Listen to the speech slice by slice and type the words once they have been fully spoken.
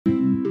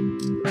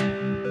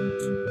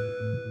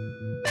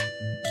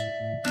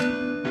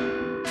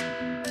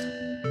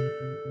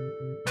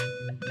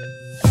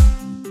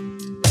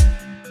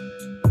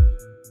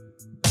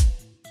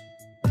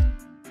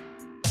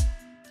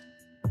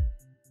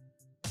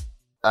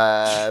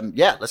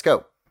Yeah, let's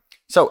go.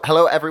 So,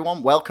 hello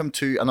everyone. Welcome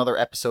to another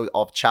episode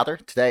of Chatter.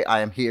 Today,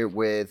 I am here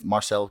with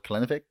Marcel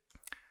Kalinovic,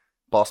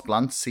 Boss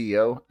Blunt,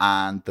 CEO,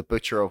 and the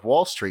Butcher of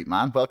Wall Street.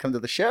 Man, welcome to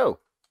the show.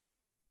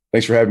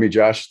 Thanks for having me,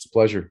 Josh. It's a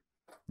pleasure.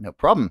 No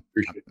problem.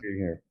 Appreciate being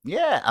here.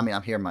 Yeah, I mean,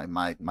 I'm here in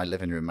my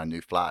living room, my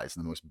new flies,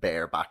 and the most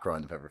bare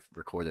background I've ever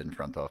recorded in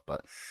front of.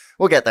 But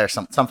we'll get there.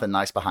 Something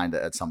nice behind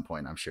it at some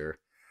point, I'm sure.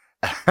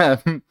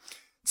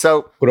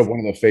 so, Put up one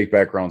of the fake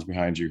backgrounds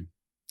behind you.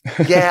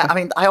 yeah, I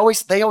mean,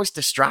 they always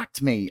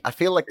distract me. I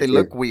feel like they They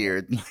look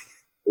weird.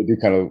 do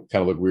kind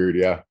of look weird,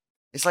 yeah.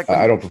 It's like I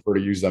when, don't prefer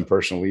to use them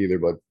personally either,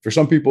 but for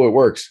some people it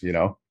works.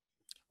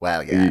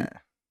 well, You, yeah.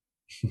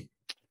 I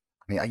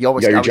mean, you you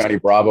always, got I your was Johnny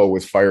Bravo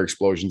with fire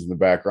explosions in the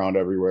background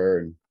everywhere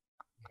and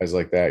guys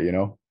like that.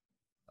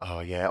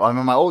 Oh yeah. Well, I mean,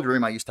 in my old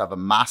room, I used to have a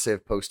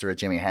massive poster of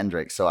Jimi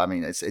Hendrix. So I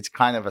mean, it's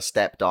kind of a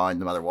step down,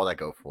 no matter what I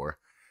go for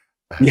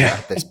Yeah.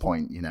 at this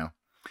point.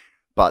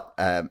 But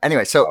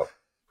anyway, so Oh,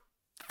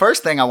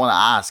 first thing I want to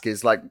ask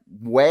is like,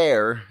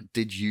 where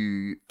did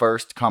you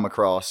first come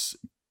across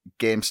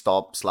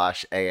GameStop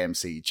slash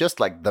AMC? Just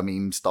like the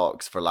meme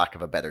stocks, for lack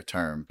of a better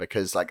term,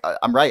 because like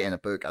I'm writing a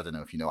book. I don't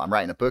know if you know, I'm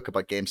writing a book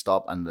about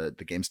GameStop and the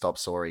GameStop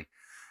story,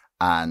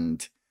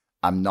 and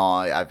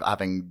I've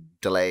having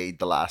delayed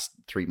the last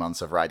 3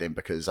 months of writing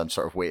because I'm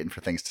sort of waiting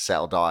for things to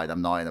settle down.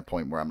 I'm now in a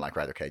point where I'm like,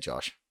 right, okay,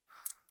 Josh,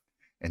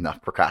 enough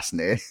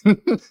procrastinating.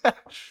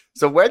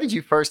 So where did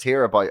you first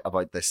hear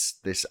about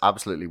this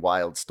absolutely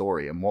wild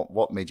story, and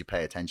what made you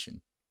pay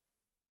attention?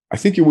 I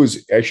think it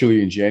was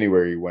actually in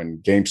January when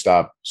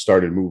GameStop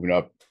started moving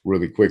up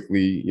really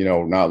quickly,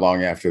 not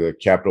long after the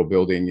Capitol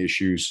building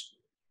issues.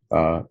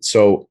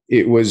 So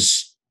it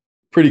was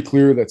pretty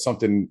clear that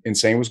something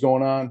insane was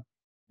going on.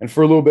 And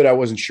for a little bit, I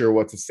wasn't sure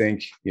what to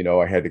think. I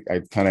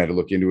kind of had to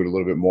look into it a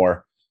little bit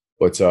more.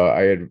 But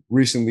I had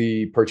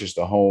recently purchased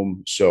a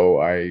home, so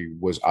I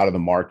was out of the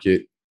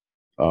market.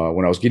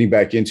 When I was getting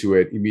back into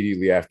it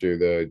immediately after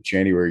the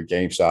January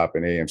GameStop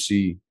and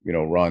AMC,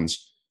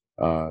 runs,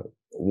 uh,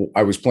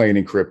 I was playing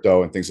in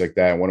crypto and things like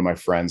that. And one of my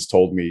friends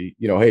told me,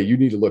 hey, you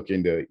need to look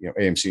into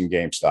AMC and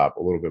GameStop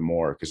a little bit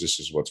more because this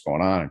is what's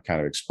going on, and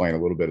kind of explain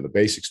a little bit of the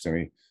basics to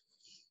me.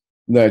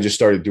 And then I just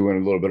started doing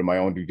a little bit of my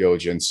own due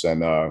diligence,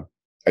 and I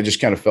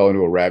just kind of fell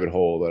into a rabbit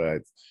hole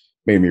that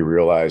made me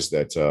realize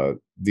that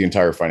the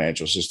entire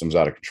financial system's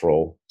out of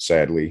control.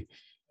 Sadly,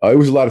 it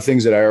was a lot of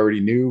things that I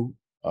already knew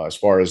as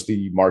far as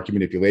the market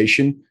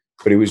manipulation,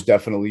 but it was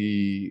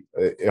definitely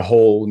a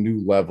whole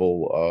new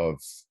level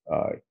of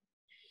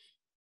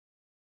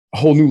a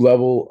whole new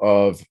level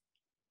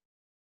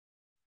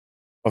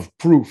of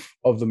proof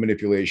of the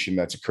manipulation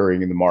that's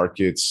occurring in the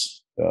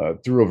markets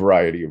through a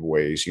variety of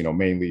ways.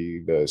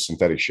 Mainly the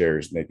synthetic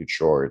shares, naked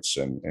shorts,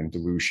 and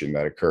dilution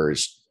that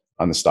occurs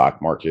on the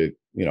stock market.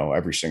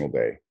 Every single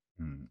day.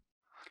 Hmm.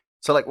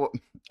 So like,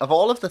 of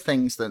all of the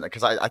things that,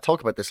 because I talk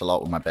about this a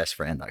lot with my best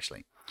friend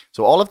actually.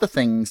 So all of the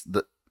things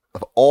that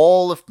of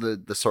all of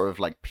the sort of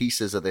like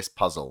pieces of this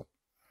puzzle,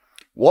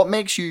 what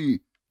makes you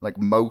like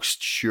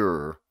most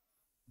sure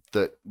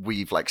that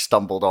we've like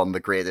stumbled on the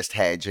greatest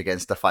hedge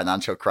against the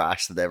financial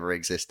crash that ever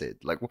existed?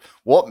 Like,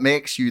 what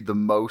makes you the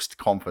most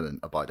confident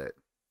about it?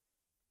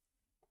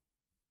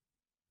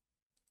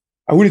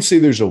 I wouldn't say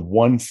there's a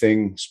one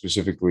thing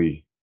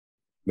specifically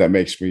that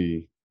makes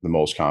me the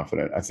most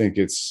confident. I think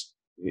it's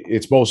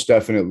most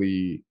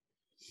definitely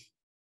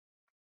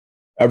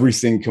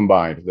everything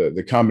combined,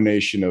 the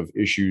combination of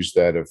issues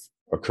that have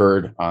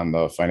occurred on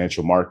the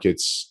financial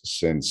markets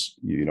since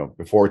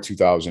before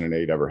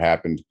 2008 ever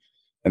happened,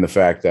 and the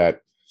fact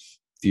that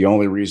the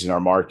only reason our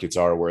markets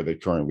are where they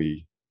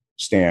currently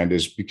stand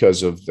is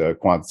because of the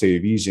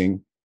quantitative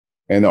easing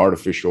and the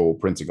artificial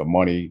printing of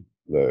money,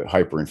 the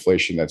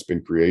hyperinflation that's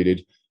been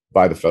created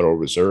by the Federal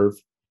Reserve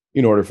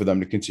in order for them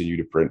to continue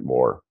to print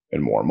more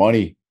and more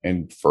money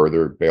and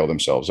further bail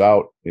themselves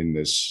out in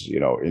this,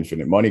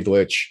 infinite money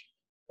glitch.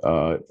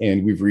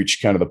 And we've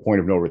reached kind of the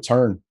point of no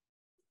return.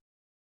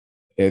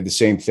 And the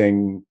same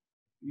thing,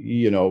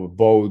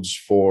 bodes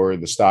for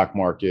the stock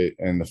market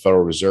and the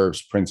Federal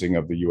Reserve's printing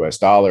of the US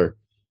dollar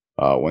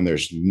when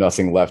there's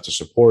nothing left to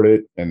support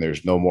it and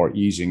there's no more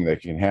easing that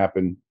can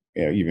happen.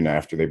 Even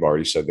after they've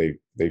already said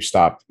they've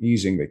stopped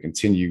easing, they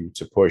continue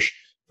to push.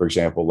 For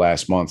example,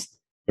 last month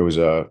there was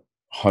a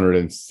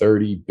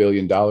 $130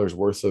 billion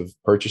worth of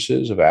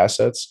purchases of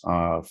assets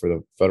for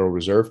the Federal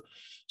Reserve.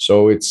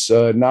 So it's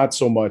not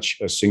so much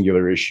a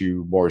singular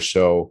issue, more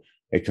so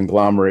a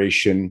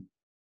conglomeration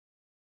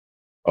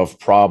of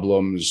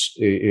problems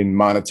in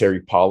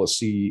monetary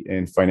policy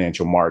and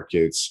financial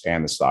markets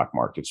and the stock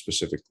market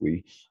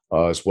specifically,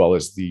 as well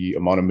as the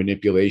amount of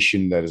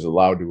manipulation that is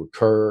allowed to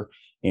occur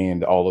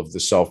and all of the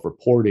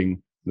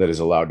self-reporting that is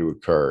allowed to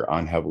occur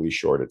on heavily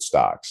shorted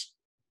stocks.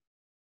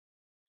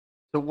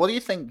 So, what do you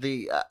think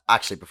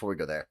actually, before we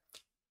go there,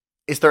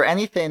 is there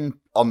anything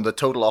on the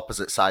total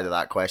opposite side of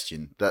that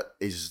question that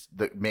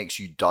makes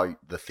you doubt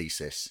the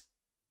thesis?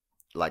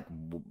 Like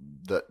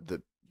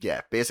the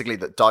yeah, basically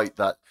that doubt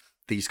that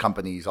these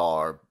companies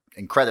are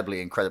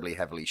incredibly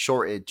heavily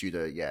shorted due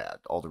to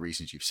all the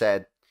reasons you've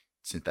said.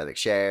 synthetic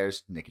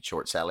shares, naked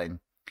short selling,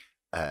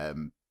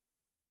 um,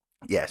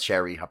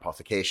 Sherry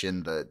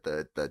hypothecation,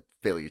 the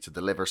failure to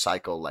deliver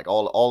cycle, like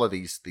all of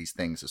these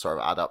things that sort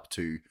of add up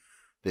to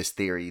this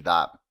theory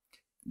that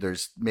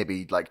there's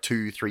maybe like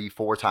 2, 3,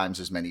 4 times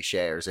as many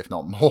shares, if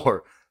not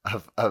more,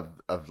 of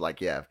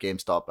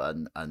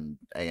GameStop and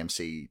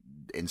AMC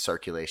in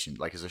circulation.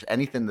 Like, is there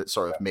anything that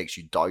sort of makes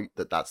you doubt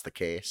that that's the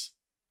case?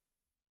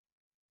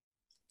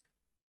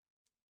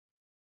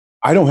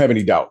 I don't have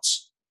any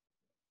doubts.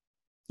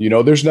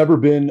 There's never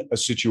been a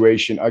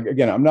situation.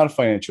 Again, I'm not a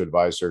financial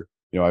advisor.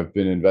 I've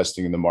been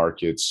investing in the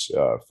markets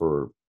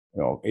for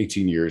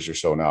 18 years or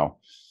so now,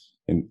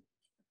 and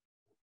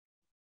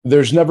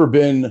there's never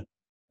been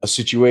a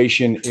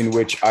situation in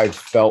which I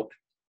felt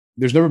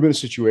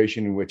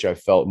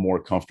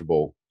more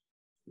comfortable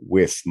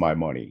with my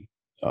money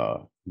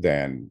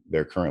than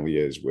there currently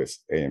is with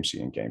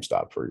AMC and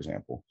GameStop, for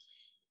example.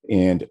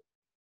 And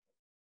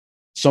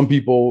some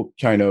people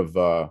kind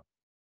of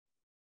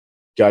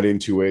got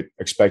into it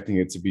expecting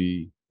it to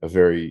be a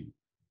very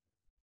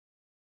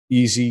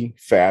easy,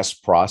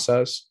 fast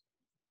process.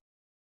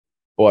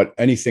 But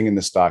anything in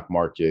the stock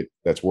market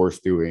that's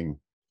worth doing,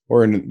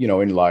 or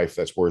in life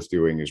that's worth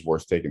doing, is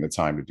worth taking the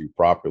time to do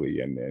properly,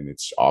 and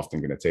it's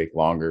often going to take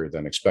longer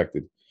than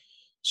expected.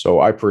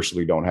 So I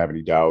personally don't have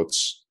any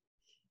doubts.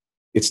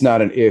 It's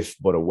not an if,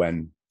 but a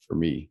when for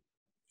me,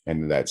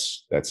 and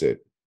that's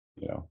it.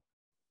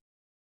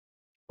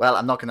 Well,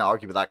 I'm not going to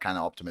argue with that kind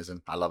of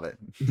optimism. I love it.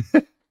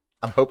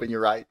 I'm hoping you're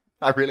right.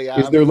 I really am.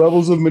 Is there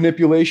levels of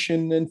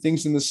manipulation and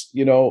things in this,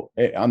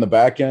 on the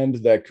back end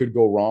that could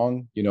go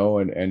wrong,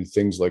 and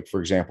things like, for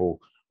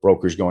example,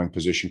 brokers going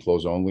position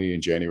close only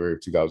in January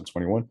of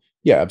 2021?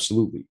 Yeah,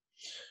 absolutely.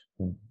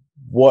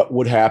 What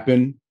would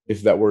happen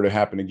if that were to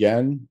happen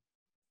again?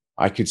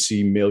 I could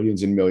see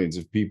millions and millions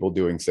of people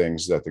doing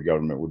things that the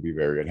government would be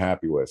very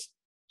unhappy with.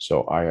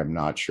 So I am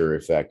not sure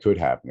if that could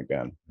happen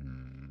again.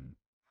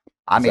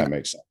 Does that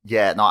make sense?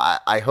 Yeah, no,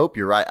 I hope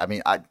you're right. I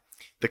mean,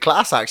 the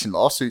class action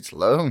lawsuits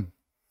alone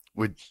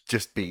would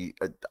just be.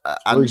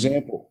 For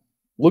example,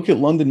 look at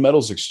London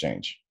Metals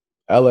Exchange,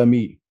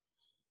 LME.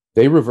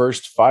 They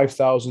reversed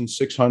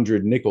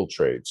 5,600 nickel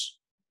trades.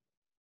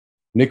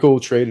 Nickel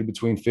traded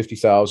between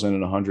 $50,000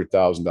 and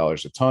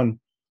 $100,000 a ton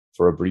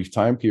for a brief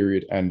time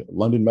period, and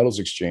London Metals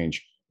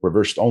Exchange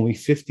reversed only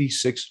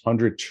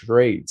 5,600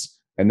 trades,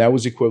 and that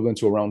was equivalent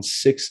to around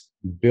 $6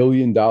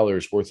 billion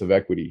worth of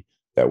equity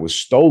that was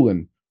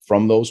stolen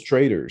from those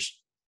traders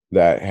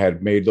that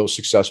had made those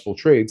successful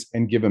trades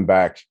and given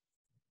back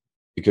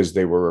because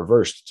they were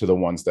reversed to the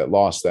ones that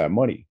lost that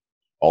money,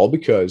 all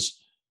because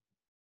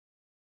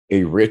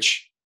a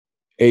rich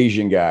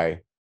Asian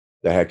guy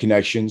that had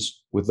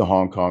connections with the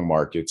Hong Kong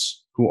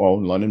markets, who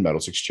owned London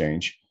Metals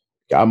Exchange,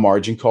 got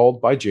margin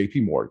called by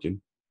JP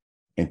Morgan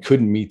and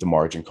couldn't meet the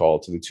margin call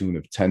to the tune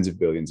of tens of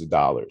billions of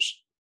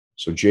dollars.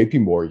 So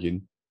JP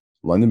Morgan,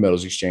 London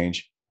Metals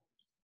Exchange,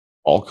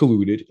 all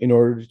colluded in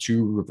order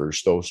to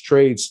reverse those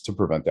trades to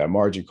prevent that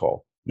margin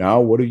call. Now,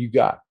 what do you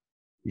got?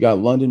 You got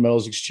London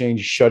Metals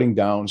Exchange shutting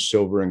down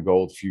silver and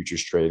gold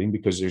futures trading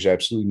because there's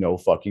absolutely no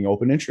fucking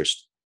open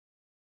interest.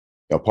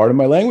 Pardon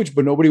my language,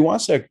 but nobody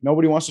wants that.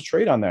 Nobody wants to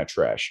trade on that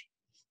trash.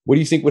 What do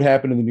you think would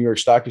happen in the New York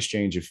Stock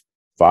Exchange if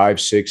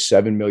 5, 6,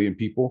 7 million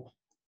people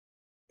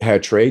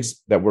had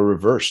trades that were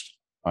reversed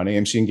on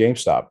AMC and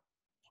GameStop?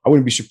 I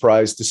wouldn't be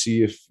surprised to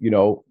see if,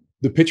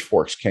 the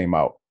pitchforks came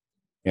out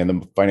and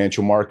the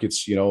financial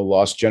markets,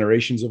 lost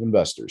generations of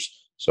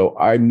investors. So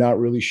I'm not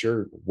really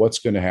sure what's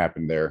going to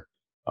happen there,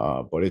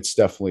 but it's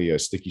definitely a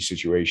sticky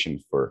situation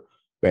for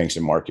banks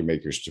and market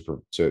makers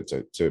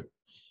to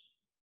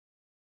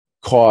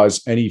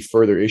cause any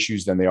further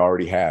issues than they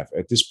already have.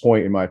 At this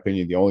point, in my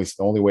opinion, the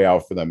only way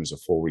out for them is a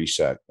full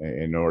reset.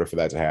 And in order for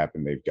that to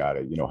happen, they've got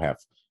to, have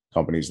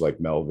companies like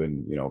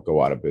Melvin,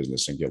 go out of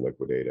business and get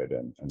liquidated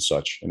and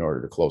such in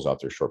order to close out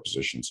their short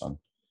positions on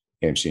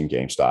AMC and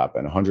GameStop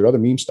and 100 other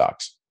meme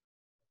stocks.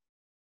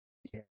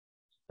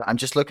 I'm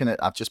just looking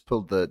at. I've just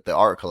pulled the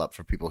article up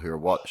for people who are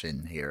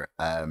watching here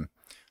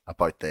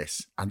about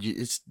this, and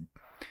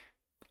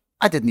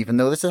I didn't even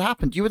know this had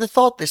happened. You would have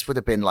thought this would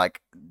have been like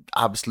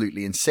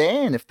absolutely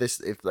insane if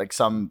like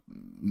some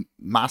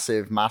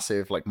massive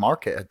like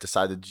market had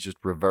decided to just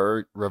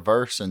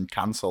reverse and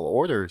cancel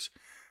orders.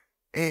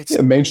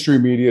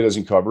 Mainstream media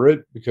doesn't cover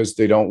it because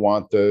they don't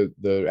want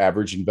the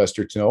average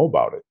investor to know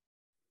about it.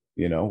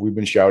 We've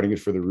been shouting it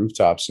for the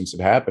rooftops since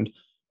it happened.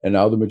 And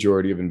now the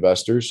majority of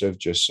investors have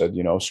just said,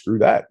 screw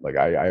that. Like,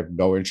 I have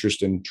no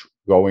interest in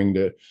going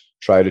to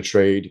try to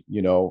trade,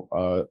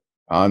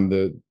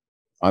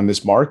 on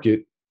this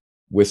market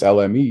with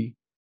LME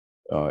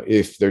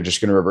if they're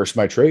just going to reverse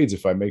my trades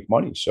if I make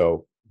money.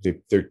 So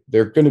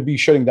they're going to be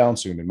shutting down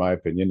soon, in my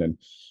opinion. And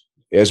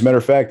as a matter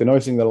of fact, another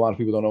thing that a lot of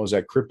people don't know is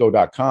that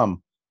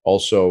Crypto.com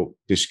also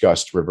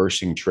discussed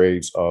reversing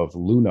trades of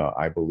Luna,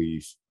 I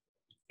believe.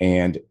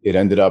 And it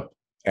ended up,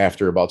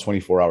 after about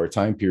 24-hour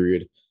time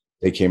period,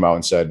 they came out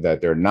and said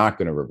that they're not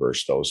going to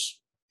reverse those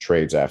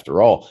trades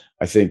after all.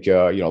 I think,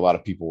 a lot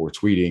of people were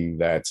tweeting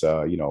that,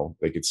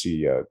 they could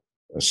see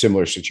a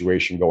similar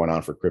situation going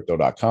on for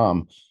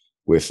crypto.com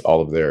with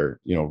all of their,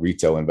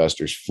 retail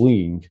investors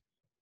fleeing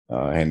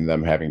and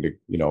them having to,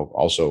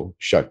 also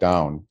shut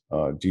down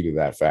due to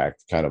that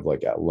fact, kind of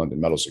like at London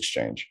Metals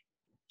Exchange.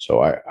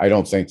 So I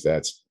don't think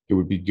that it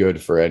would be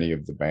good for any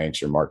of the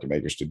banks or market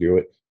makers to do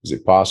it. Is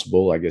it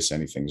possible? I guess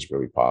anything is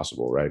really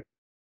possible, right?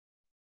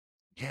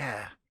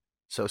 Yeah.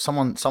 So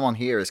someone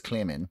here is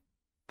claiming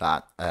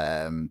that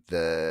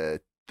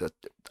the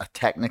a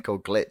technical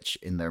glitch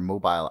in their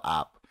mobile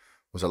app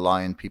was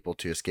allowing people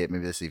to escape.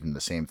 Maybe this is even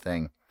the same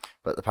thing,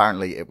 but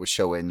apparently it was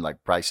showing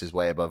like prices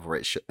way above where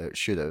it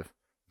should have.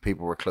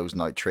 People were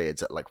closing out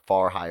trades at like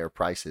far higher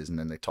prices, and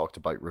then they talked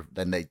about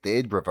then they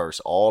did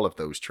reverse all of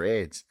those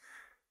trades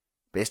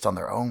based on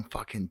their own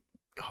fucking,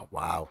 oh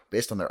wow,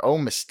 based on their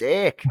own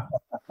mistake.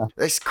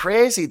 It's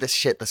crazy, this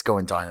shit that's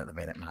going down at the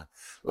minute, man.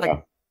 Like,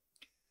 Yeah.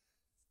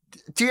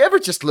 do you ever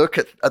just look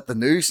at the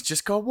news and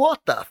just go,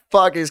 what the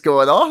fuck is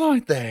going on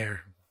out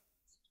there?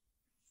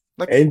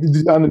 Like, And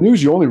on the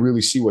news, you only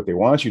really see what they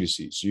want you to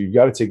see. So you've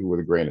got to take it with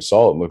a grain of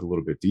salt and look a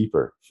little bit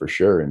deeper for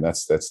sure. And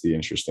that's the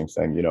interesting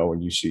thing,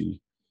 when you see,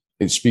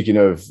 and speaking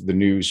of the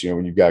news,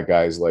 when you've got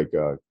guys like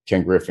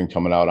Ken Griffin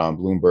coming out on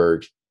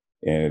Bloomberg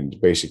and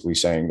basically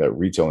saying that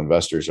retail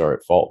investors are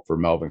at fault for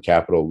Melvin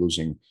Capital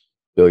losing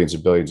billions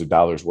and billions of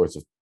dollars worth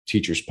of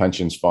teachers'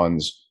 pensions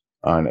funds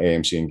on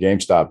AMC and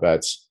GameStop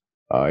bets,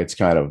 it's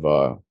kind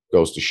of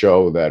goes to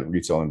show that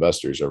retail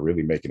investors are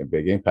really making a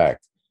big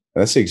impact.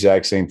 And that's the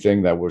exact same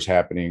thing that was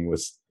happening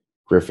with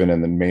Griffin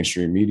and the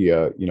mainstream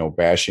media,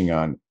 bashing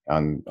on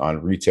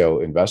retail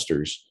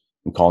investors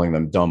and calling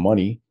them dumb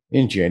money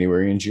in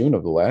January and June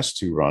of the last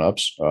two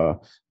run-ups,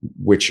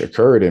 which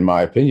occurred, in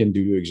my opinion,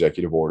 due to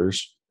executive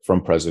orders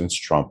from Presidents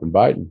Trump and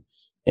Biden.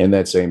 And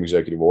that same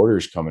executive order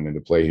is coming into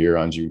play here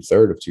on June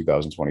 3rd of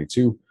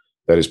 2022.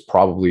 That is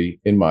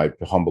probably, in my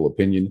humble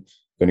opinion,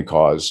 going to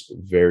cause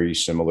very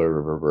similar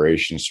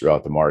reverberations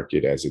throughout the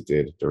market as it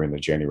did during the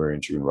January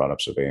and June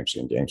run-ups of AMC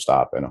and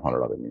GameStop and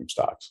 100 other meme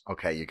stocks.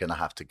 okay, you're gonna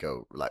have to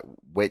go. Like,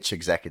 which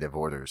executive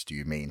orders do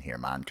you mean here,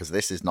 man? Because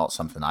this is not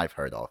something I've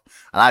heard of,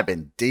 and I've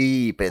been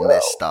deep in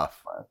this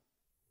stuff.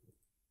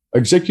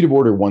 Executive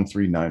Order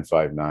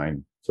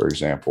 13959, for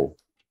example,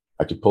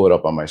 I could pull it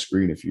up on my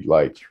screen if you'd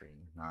like.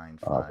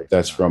 395. But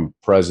that's from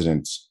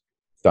President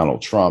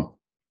Donald Trump.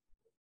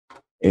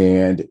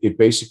 And it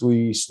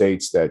basically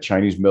states that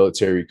Chinese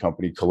military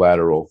company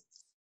collateral,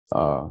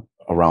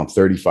 around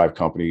 35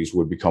 companies,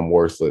 would become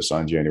worthless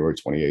on January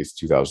 28th,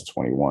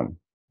 2021.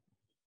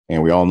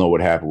 And we all know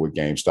what happened with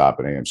GameStop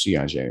and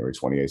AMC on January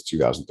 28th,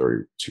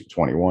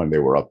 2021. They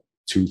were up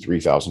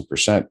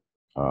 3,000%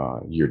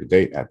 year to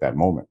date at that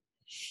moment.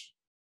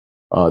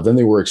 Then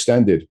they were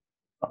extended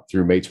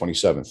through May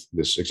 27th.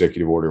 This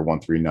executive order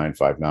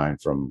 13959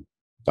 from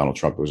Donald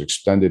Trump was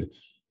extended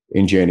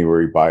in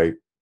January by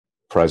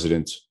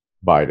President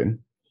Biden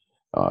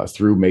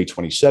through May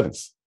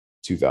 27th,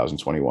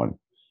 2021.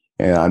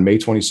 And on May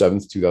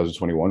 27th,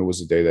 2021 was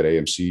the day that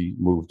AMC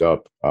moved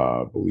up,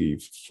 I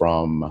believe,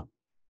 from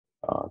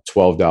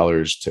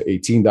 $12 to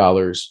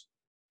 $18.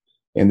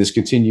 And this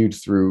continued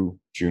through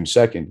June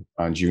 2nd.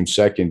 On June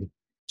 2nd,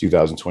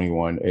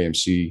 2021,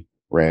 AMC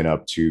ran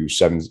up to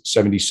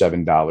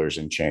 $77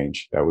 and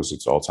change. That was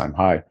its all-time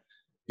high.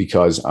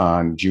 Because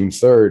on June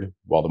 3rd,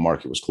 while the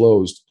market was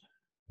closed,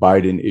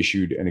 Biden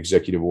issued an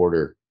executive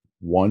order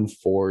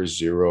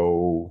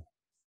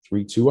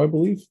 14032, I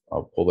believe.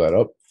 I'll pull that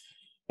up.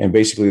 And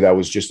basically, that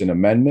was just an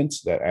amendment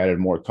that added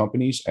more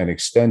companies and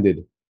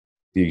extended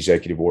the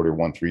executive order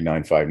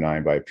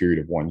 13959 by a period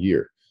of 1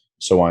 year.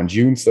 So on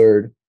June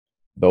 3rd,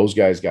 those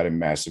guys got a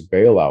massive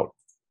bailout.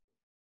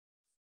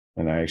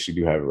 And I actually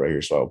do have it right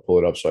here. So I'll pull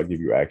it up so I give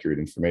you accurate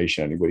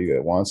information. Anybody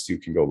that wants to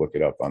can go look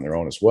it up on their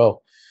own as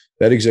well.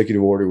 That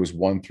executive order was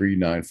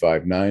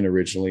 13959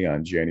 originally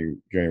on January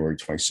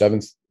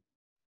 27th.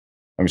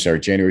 I'm sorry,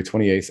 January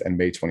 28th and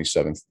May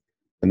 27th.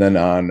 And then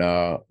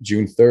on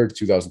June 3rd,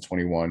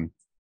 2021,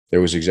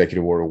 there was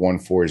executive order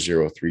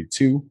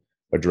 14032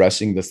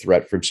 addressing the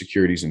threat from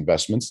securities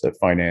investments that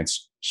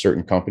finance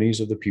certain companies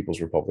of the People's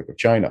Republic of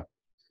China.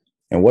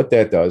 And what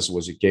that does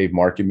was it gave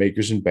market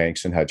makers and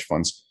banks and hedge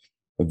funds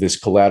this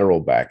collateral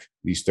back.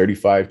 These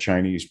 35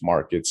 Chinese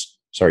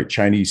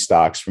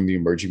stocks from the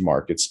emerging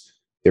markets,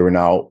 they were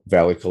now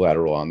valid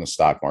collateral on the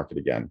stock market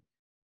again.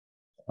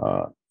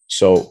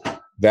 So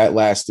that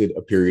lasted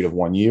a period of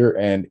 1 year,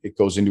 and it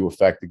goes into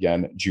effect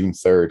again June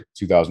 3rd,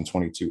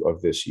 2022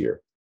 of this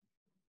year.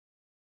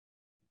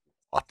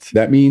 What?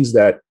 That means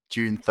that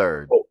June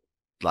 3rd.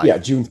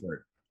 June 3rd.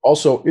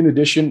 Also, in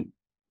addition,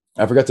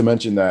 I forgot to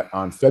mention that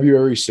on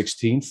February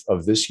 16th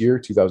of this year,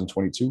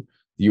 2022,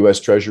 the U.S.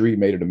 Treasury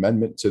made an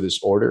amendment to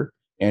this order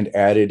and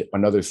added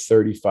another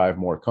 35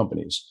 more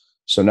companies.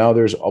 So now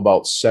there's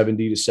about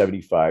 70 to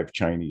 75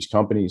 Chinese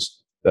companies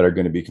that are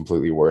going to be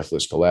completely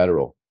worthless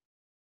collateral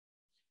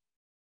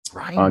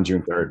on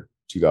June 3rd,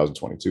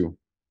 2022.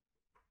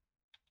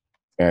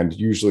 And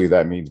usually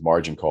that means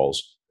margin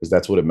calls, because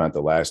that's what it meant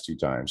the last two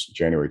times,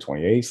 January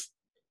 28th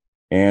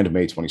and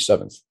May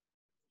 27th.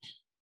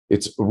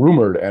 it's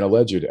rumored and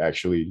alleged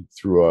actually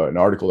through an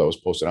article that was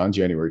posted on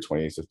January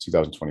 28th of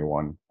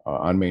 2021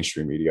 on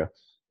mainstream media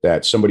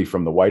that somebody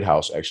from the White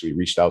House actually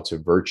reached out to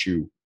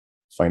Virtue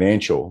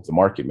Financial, the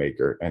market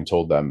maker, and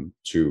told them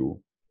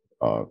to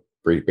uh,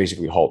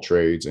 basically halt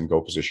trades and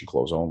go position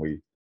close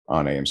only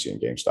on AMC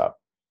and GameStop.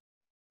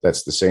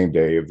 That's the same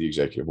day of the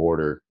executive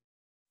order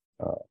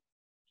uh,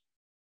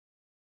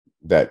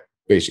 that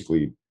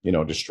basically,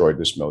 destroyed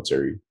this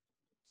military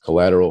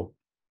collateral.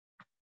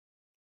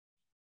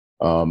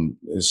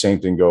 The same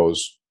thing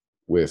goes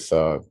with,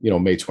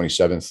 May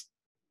 27th.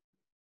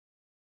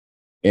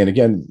 And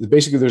again,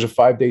 basically, there's a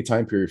 5-day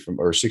time period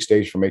or 6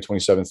 days from May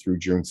 27th through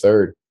June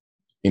 3rd,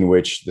 in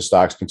which the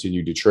stocks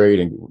continued to trade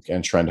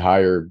and trend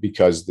higher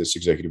because this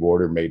executive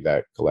order made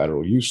that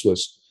collateral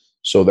useless.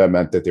 So that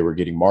meant that they were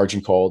getting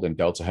margin called and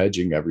delta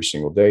hedging every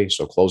single day.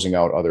 So closing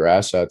out other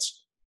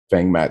assets,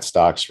 FangMat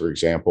stocks, for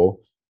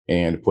example,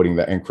 and putting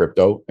that in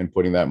crypto and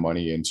putting that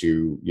money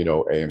into,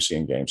 AMC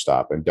and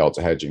GameStop, and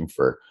delta hedging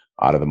for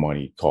out of the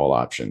money call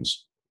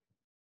options.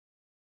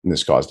 And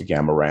this caused a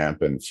gamma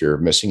ramp and fear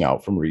of missing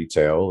out from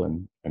retail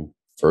and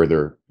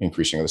further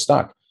increasing of the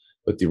stock.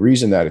 But the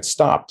reason that it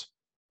stopped,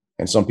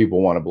 and some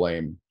people want to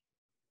blame,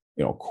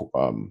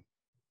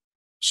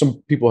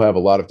 some people have a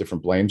lot of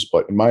different blames,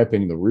 but in my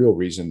opinion, the real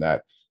reason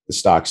that the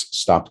stocks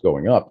stopped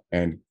going up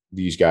and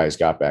these guys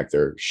got back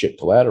their shit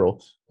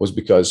collateral was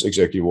because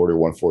Executive Order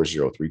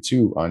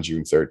 14032 on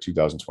June 3rd,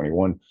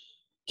 2021,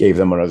 gave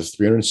them another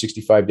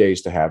 365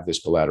 days to have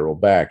this collateral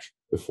back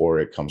before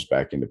it comes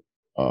back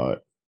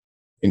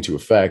into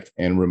effect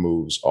and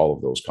removes all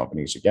of those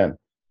companies again.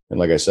 And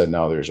like I said,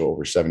 now there's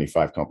over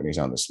 75 companies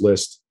on this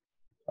list.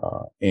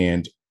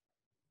 And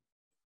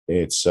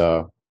it's,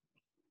 I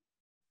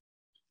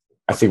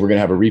think we're going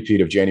to have a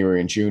repeat of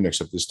January and June,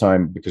 except this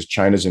time because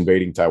China's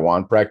invading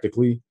Taiwan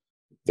practically.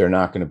 They're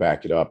not going to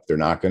back it up. They're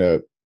not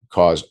going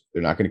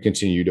to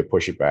continue to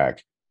push it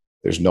back.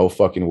 There's no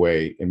fucking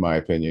way, in my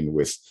opinion,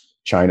 with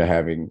China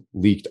having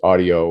leaked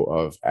audio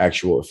of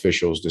actual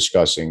officials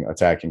discussing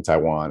attacking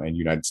Taiwan and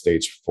United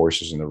States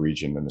forces in the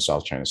region in the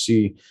South China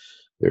Sea.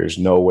 There's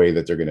no way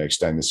that they're going to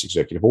extend this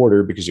executive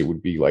order, because it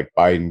would be like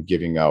Biden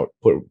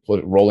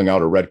rolling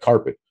out a red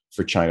carpet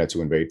for China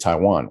to invade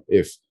Taiwan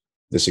if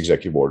this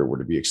executive order were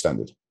to be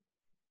extended.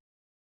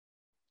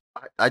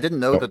 I didn't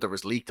know that there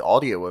was leaked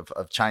audio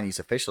of Chinese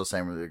officials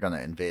saying they're going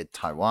to invade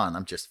Taiwan.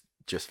 I'm just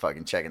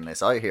fucking checking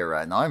this out here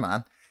right now,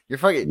 man. You're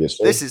fucking. Yes,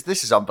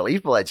 this is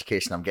unbelievable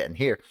education I'm getting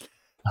here.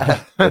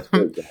 That's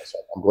good, guys.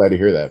 I'm glad to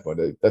hear that. But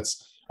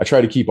I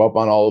try to keep up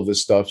on all of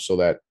this stuff so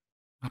that,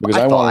 because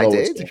I want to know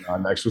what's going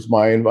on next with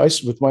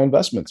my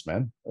investments,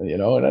 man.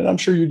 And I'm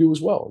sure you do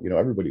as well.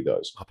 Everybody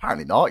does.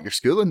 Apparently not. You're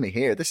schooling me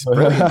here. This is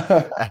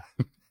brilliant.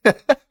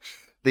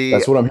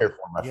 That's what I'm here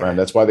for, my friend.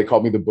 That's why they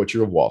call me the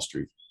Butcher of Wall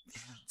Street.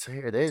 So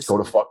here it is. Let's go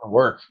to fucking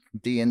work.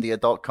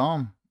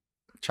 DIndia.com.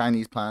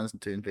 Chinese plans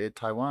to invade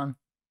Taiwan.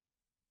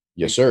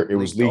 Yes, sir. It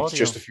was leaked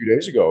just a few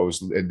days ago.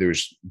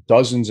 There's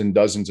dozens and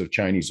dozens of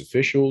Chinese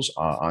officials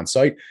on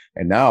site.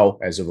 And now,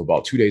 as of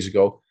about 2 days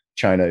ago,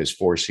 China is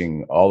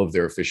forcing all of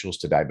their officials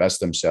to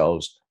divest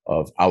themselves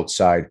of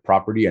outside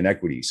property and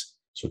equities.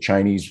 So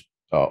Chinese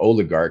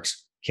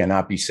oligarchs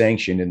cannot be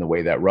sanctioned in the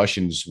way that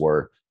Russians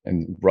were.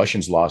 And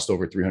Russians lost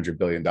over $300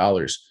 billion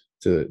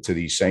to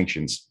these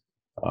sanctions.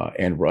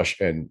 And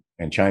Russia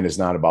and China is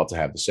not about to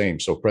have the same.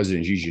 So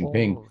President Xi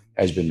Jinping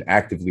has been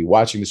actively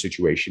watching the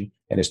situation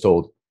and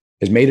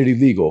has made it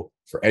illegal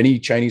for any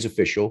Chinese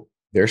official,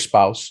 their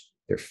spouse,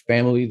 their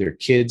family, their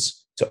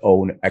kids to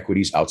own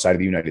equities outside of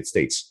the United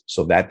States,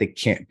 so that they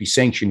can't be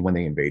sanctioned when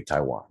they invade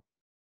Taiwan.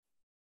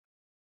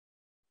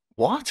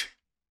 What?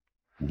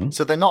 Mm-hmm.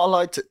 So they're not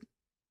allowed to.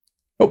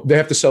 Oh, they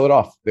have to sell it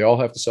off. They all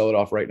have to sell it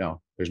off right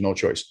now. There's no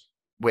choice.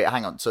 Wait,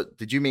 hang on. So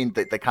did you mean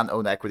that they can't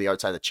own equity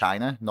outside of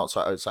China, not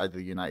outside of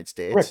the United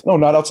States? Right. No,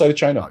 not outside of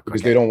China,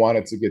 because they don't want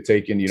it to get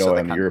taken, in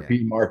the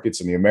European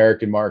markets and the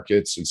American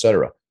markets,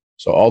 etc.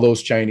 So all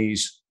those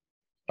Chinese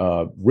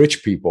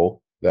rich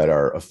people that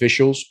are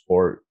officials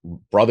or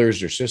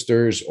brothers or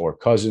sisters or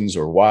cousins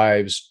or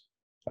wives,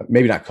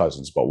 maybe not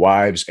cousins, but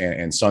wives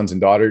and sons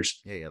and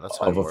daughters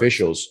of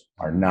officials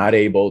are not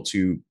able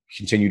to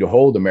continue to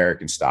hold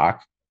American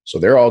stock. So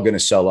they're all going to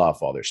sell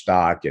off all their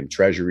stock and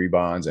treasury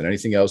bonds and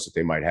anything else that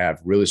they might have,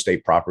 real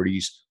estate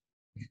properties,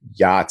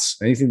 yachts,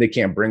 anything they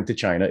can't bring to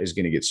China is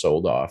going to get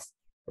sold off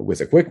with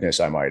a quickness,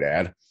 I might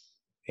add.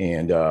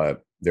 And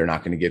they're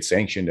not going to get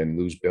sanctioned and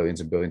lose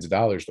billions and billions of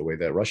dollars the way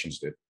that Russians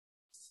did.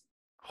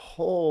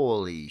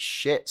 Holy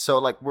shit.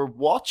 So we're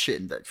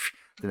watching that.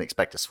 Didn't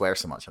expect to swear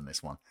so much on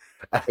this one.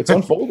 It's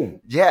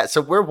unfolding. Yeah. So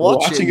we're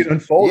watching it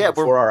unfold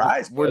before our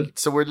eyes. We're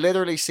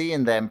literally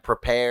seeing them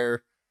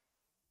prepare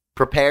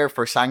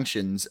for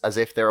sanctions as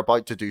if they're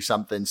about to do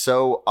something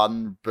so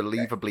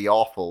unbelievably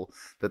awful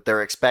that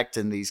they're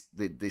expecting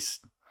this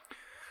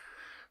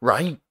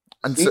right.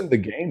 And so the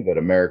game that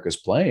America's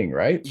playing,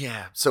 right?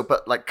 Yeah. So,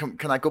 but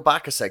can I go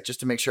back a sec just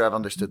to make sure I've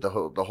understood the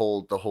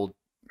whole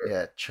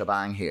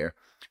shebang here?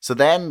 So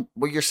then,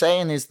 what you're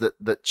saying is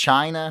that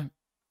China,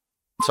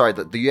 sorry,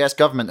 the US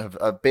government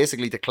have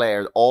basically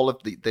declared all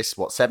of this,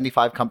 what,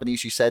 75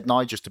 companies you said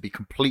now, just to be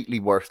completely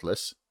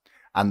worthless,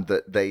 and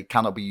that they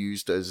cannot be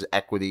used as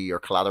equity or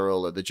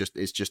collateral, or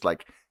it's just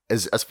like,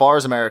 as far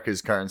as America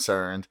is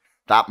concerned,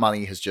 that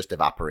money has just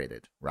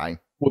evaporated, right?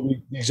 Well,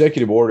 the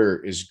executive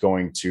order is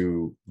going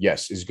to,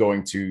 yes, is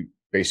going to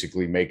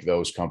basically make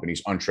those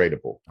companies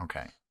untradeable.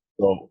 Okay.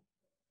 So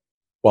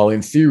while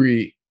in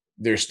theory,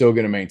 they're still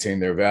going to maintain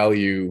their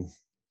value.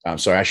 I'm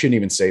sorry, I shouldn't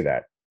even say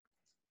that.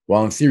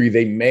 While in theory,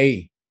 they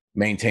may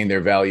maintain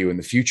their value in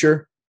the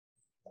future,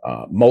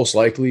 most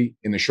likely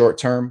in the short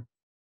term,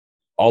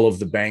 all of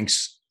the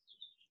banks,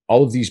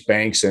 all of these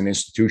banks and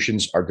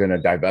institutions are going to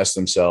divest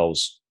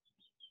themselves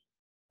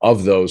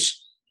of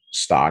those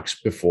stocks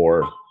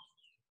before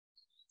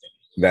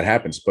that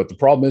happens. But the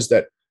problem is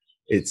that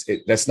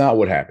that's not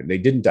what happened. They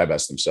didn't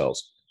divest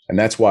themselves. And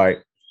that's why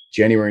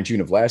January and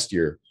June of last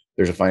year,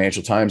 there's a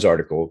Financial Times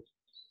article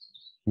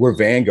where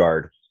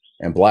Vanguard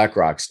and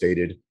BlackRock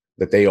stated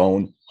that they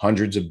own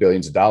hundreds of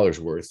billions of dollars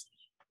worth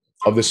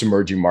of this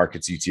emerging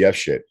markets ETF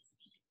shit.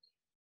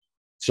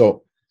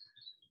 So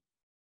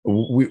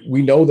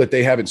we know that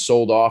they haven't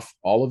sold off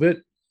all of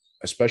it,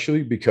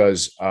 especially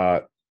because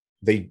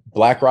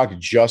BlackRock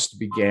just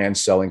began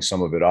selling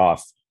some of it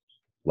off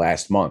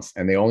last month,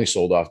 and they only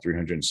sold off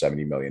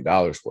 $370 million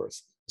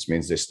worth. This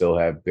means they still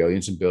have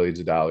billions and billions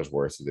of dollars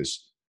worth of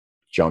this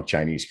junk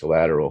Chinese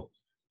collateral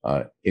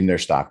in their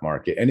stock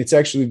market. And it's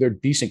actually, they're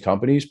decent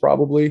companies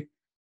probably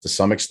to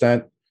some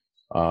extent.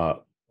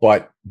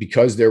 But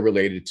because they're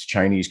related to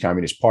Chinese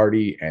Communist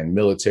Party and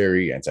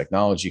military and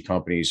technology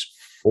companies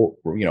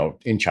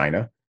in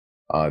China,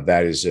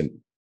 that is a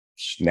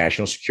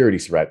national security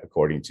threat,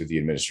 according to the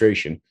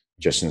administration,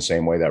 just in the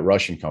same way that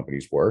Russian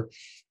companies were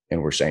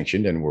and were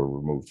sanctioned and were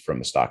removed from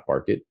the stock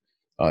market.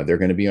 They're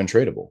going to be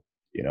untradeable,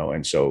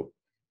 and so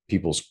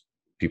people's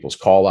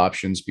call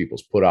options,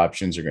 people's put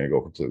options are going to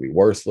go completely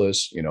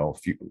worthless. A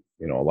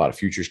lot of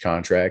futures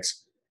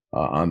contracts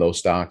on those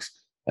stocks,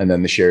 and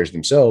then the shares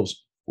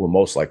themselves will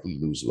most likely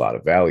lose a lot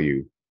of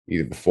value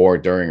either before,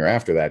 during, or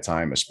after that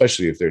time,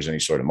 especially if there's any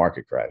sort of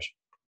market crash.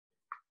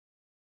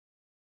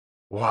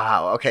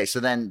 Wow. Okay. So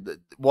then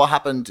what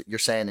happened, you're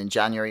saying, in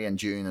January and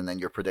June, and then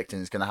you're predicting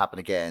is going to happen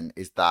again,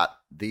 is that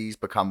these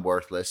become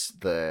worthless.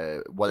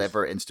 The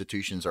whatever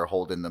institutions are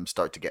holding them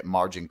start to get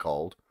margin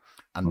called,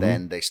 and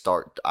then they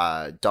start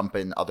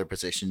dumping other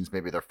positions.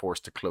 Maybe they're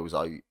forced to close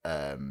out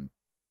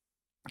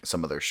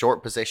some of their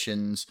short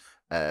positions.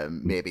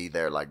 Maybe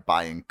they're like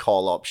buying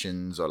call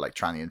options or like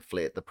trying to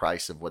inflate the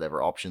price of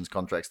whatever options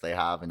contracts they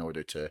have in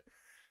order to,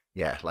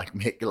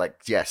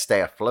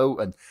 stay afloat.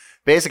 And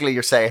basically,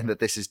 you're saying that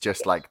this is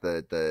just like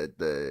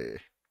the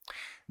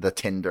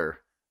tinder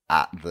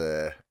at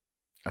the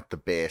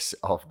base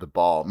of the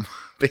bomb,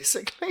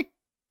 basically.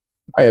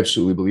 I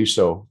absolutely believe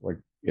so. Like,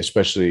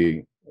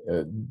 especially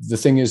the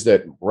thing is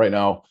that right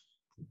now,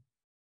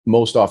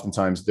 most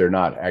oftentimes they're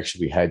not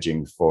actually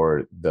hedging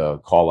for the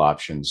call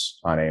options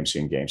on AMC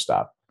and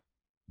GameStop.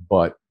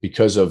 But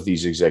because of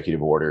these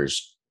executive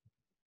orders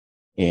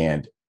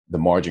and the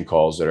margin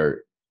calls that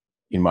are,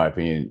 in my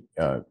opinion,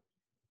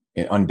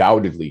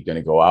 undoubtedly going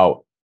to go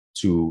out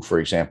to, for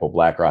example,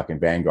 BlackRock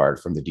and Vanguard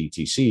from the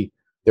DTC,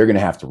 they're going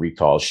to have to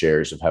recall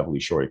shares of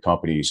heavily shorted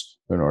companies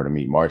in order to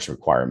meet margin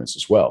requirements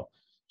as well.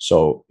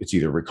 So it's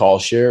either recall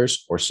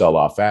shares or sell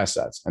off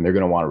assets, and they're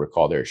going to want to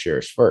recall their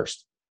shares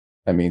first.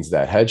 That means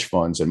that hedge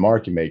funds and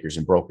market makers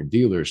and broker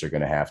dealers are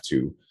going to have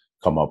to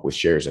come up with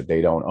shares that they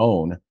don't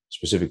own,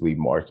 specifically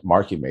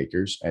market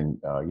makers and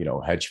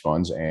hedge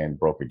funds and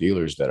broker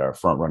dealers that are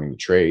front running the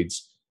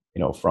trades,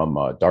 from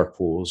dark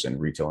pools and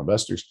retail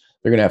investors.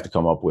 They're going to have to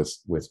come up with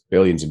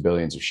billions and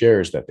billions of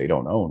shares that they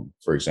don't own.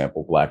 For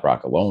example,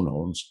 BlackRock alone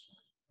owns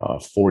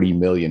 40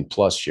 million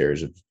plus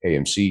shares of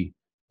AMC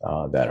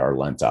that are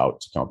lent out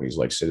to companies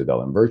like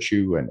Citadel and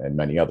Virtue and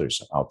many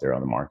others out there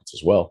on the markets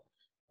as well.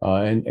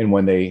 And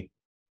when they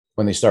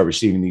start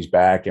receiving these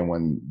back, and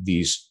when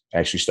these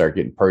actually start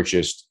getting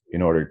purchased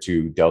in order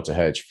to delta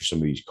hedge for some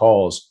of these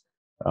calls,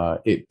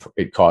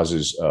 it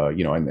causes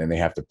and they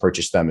have to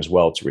purchase them as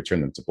well to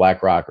return them to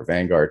BlackRock or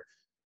Vanguard.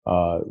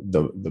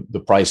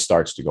 The price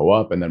starts to go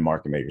up, and then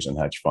market makers and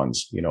hedge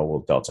funds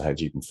will delta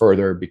hedge even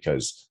further,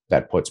 because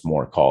that puts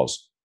more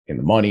calls in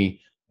the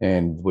money,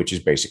 and which is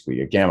basically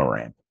a gamma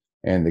ramp,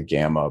 and the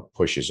gamma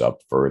pushes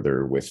up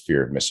further with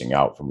fear of missing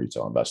out from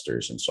retail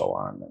investors and so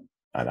on.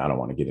 And I don't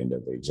want to get into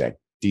the exact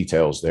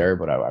details there,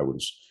 but I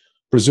would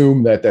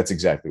presume that that's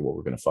exactly what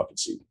we're going to fucking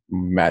see: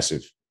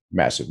 massive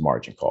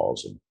margin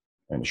calls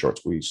and a short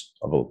squeeze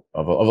of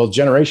a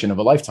generation, of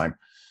a lifetime,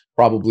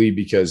 probably,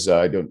 because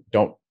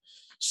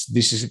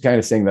this is the kind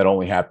of thing that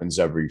only happens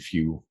every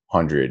few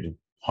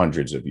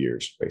hundreds of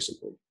years,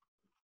 basically.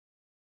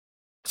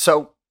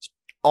 So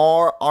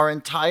are our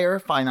entire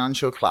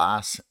financial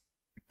class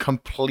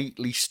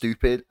completely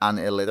stupid and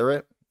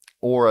illiterate,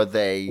 or are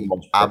they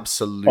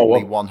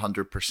absolutely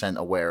 100%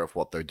 aware of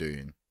what they're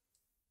doing?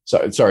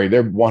 So, sorry,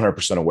 they're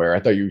 100% aware. I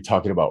thought you were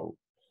talking about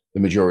the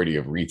majority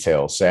of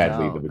retail.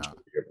 Sadly, the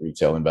majority of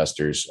retail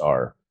investors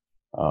are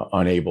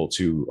unable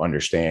to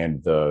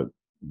understand the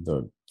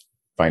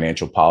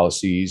financial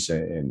policies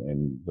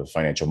and the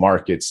financial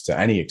markets to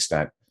any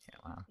extent, Yeah,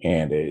 wow.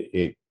 and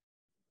it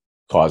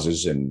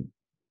causes and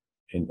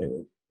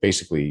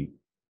basically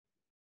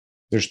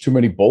there's too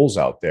many bulls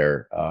out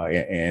there,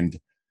 and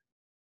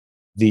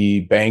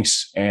the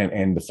banks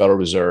and the Federal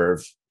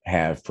Reserve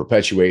have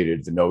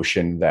perpetuated the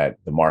notion that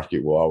the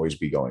market will always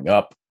be going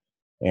up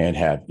and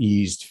have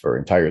eased for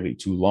entirely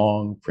too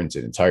long,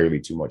 printed entirely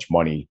too much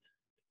money,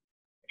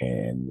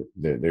 and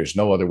there's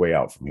no other way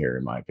out from here,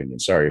 in my opinion.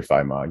 Sorry if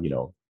I'm,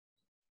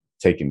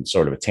 taking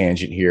sort of a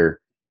tangent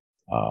here,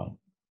 uh,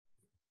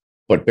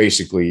 but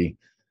basically,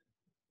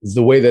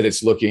 the way that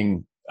it's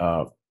looking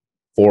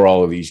for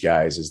all of these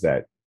guys is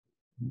that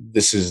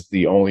this is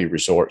the only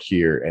resort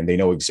here, and they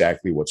know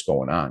exactly what's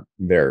going on.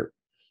 They're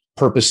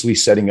purposely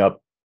setting up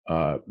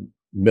uh,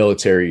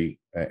 military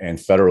and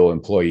federal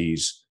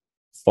employees'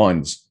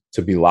 funds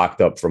to be locked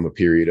up from a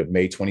period of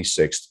May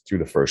 26th through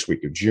the first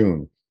week of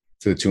June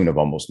to the tune of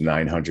almost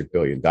 $900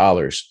 billion,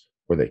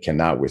 where they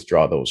cannot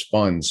withdraw those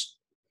funds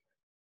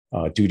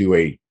due to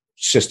a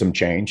system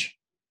change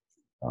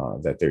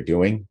that they're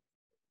doing.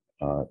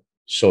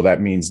 So that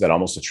means that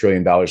almost $1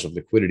 trillion of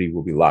liquidity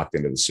will be locked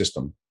into the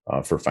system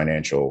for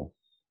financial,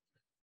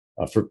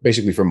 for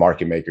basically for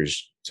market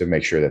makers to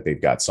make sure that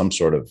they've got some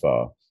sort of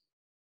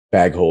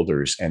bag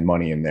holders and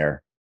money in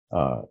there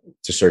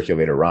to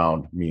circulate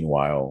around.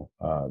 Meanwhile,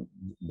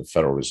 the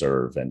Federal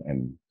Reserve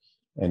and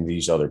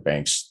these other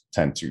banks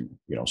tend to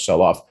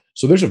sell off.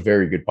 So there's a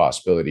very good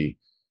possibility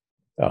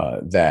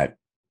that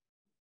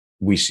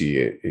we see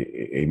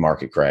a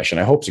market crash.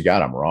 And I hope to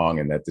God I'm wrong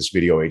and that this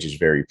video ages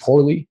very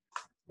poorly.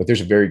 But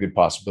there's a very good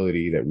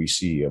possibility that we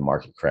see a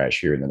market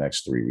crash here in the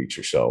next 3 weeks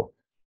or so,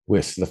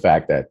 with the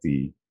fact that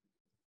the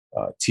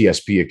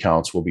TSP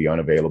accounts will be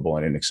unavailable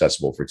and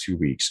inaccessible for 2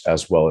 weeks,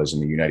 as well as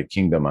in the United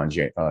Kingdom on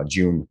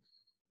June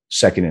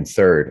 2nd and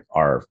 3rd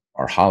are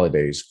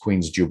holidays,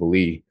 Queen's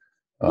Jubilee.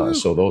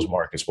 So those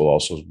markets will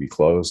also be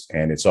closed.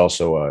 And it's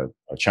also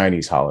a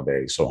Chinese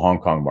holiday. So Hong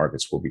Kong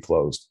markets will be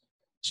closed.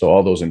 So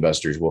all those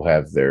investors will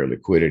have their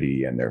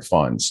liquidity and their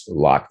funds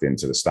locked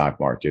into the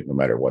stock market, no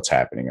matter what's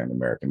happening on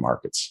American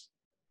markets.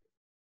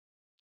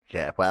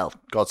 Yeah, well,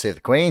 God save the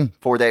Queen.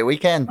 4-day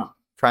weekend.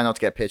 Try not to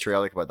get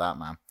patriotic about that,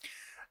 man.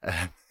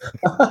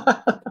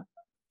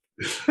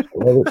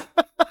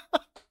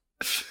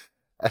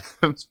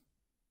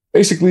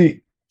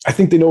 Basically, I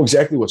think they know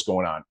exactly what's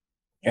going on.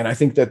 And I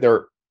think that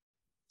they're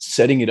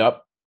setting it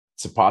up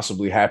to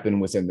possibly happen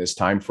within this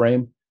time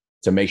frame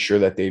to make sure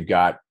that they've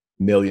got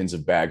millions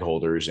of bag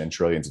holders and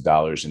trillions of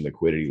dollars in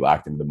liquidity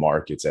locked into the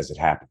markets as it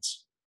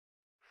happens.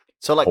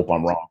 So, like, hope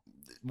I'm wrong.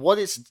 What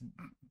is?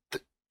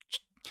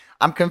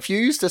 I'm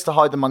confused as to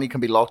how the money can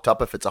be locked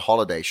up if it's a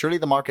holiday. Surely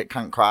the market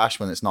can't crash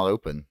when it's not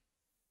open.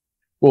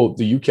 Well,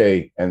 the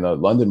UK and the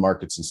London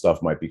markets and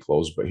stuff might be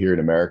closed, but here in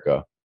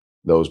America,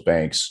 those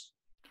banks,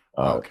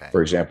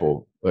 for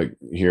example, like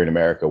here in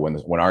America,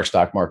 when our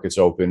stock market's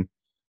open,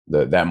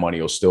 that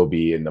money will still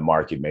be in the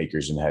market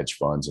makers and hedge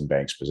funds and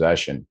banks'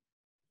 possession.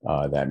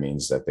 That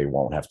means that they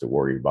won't have to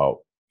worry about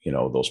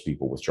those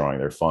people withdrawing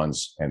their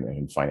funds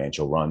and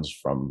financial runs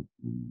from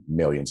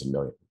millions and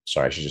millions.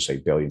 Sorry, I should just say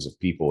billions of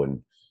people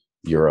in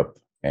Europe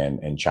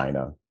and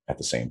China at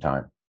the same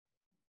time.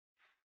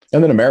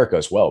 And then America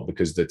as well,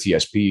 because the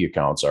TSP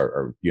accounts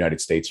are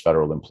United States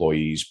federal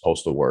employees,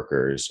 postal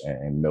workers,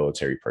 and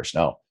military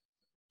personnel.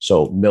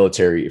 So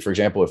military, for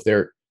example, if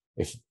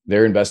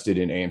they're invested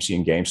in AMC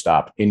and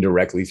GameStop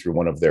indirectly through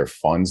one of their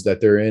funds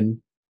that they're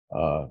in,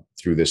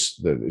 through it's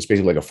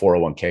basically like a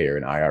 401k or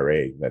an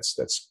IRA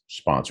that's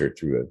sponsored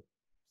through the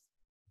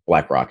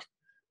BlackRock,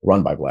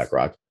 run by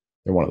BlackRock.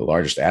 They're one of the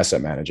largest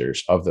asset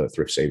managers of the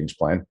thrift savings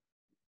plan.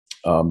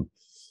 And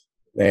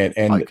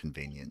how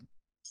convenient.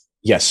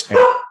 Yes. And,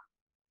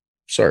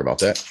 sorry about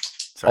that.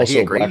 Sorry,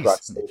 also,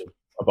 BlackRock stated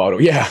about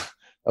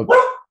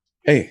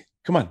hey,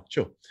 come on,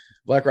 chill.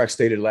 BlackRock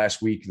stated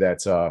last week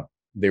that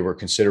they were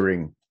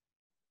considering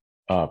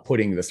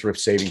putting the thrift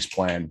savings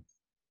plan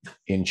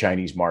in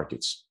Chinese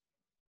markets.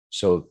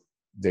 So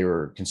they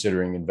were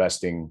considering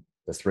investing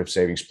the thrift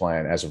savings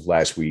plan as of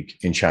last week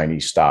in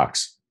Chinese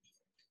stocks.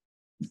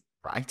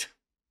 Right.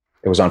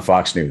 It was on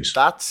Fox News.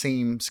 That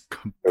seems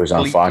completely it was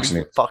on Fox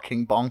News.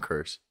 Fucking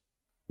bonkers.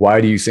 Why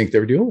do you think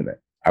they're doing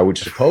it? I would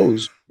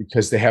suppose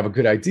because they have a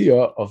good idea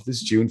of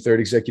this June 3rd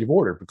executive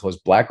order, because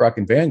BlackRock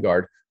and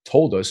Vanguard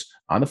told us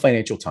on the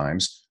Financial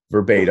Times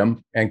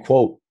verbatim and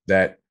quote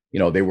that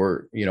they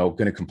were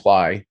going to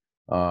comply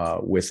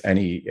with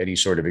any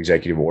sort of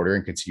executive order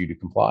and continue to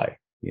comply.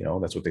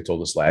 That's what they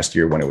told us last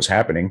year when it was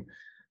happening.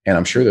 And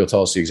I'm sure they'll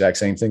tell us the exact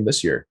same thing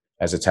this year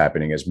as it's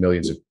happening, as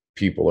millions of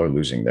people are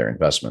losing their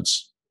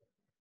investments.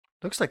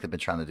 Looks like they've been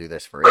trying to do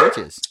this for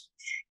ages.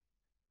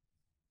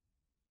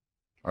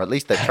 Or at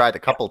least they've tried a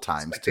couple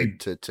times they've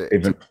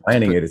been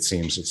planning it. It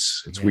seems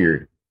it's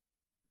weird.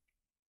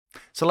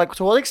 So, like,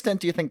 to what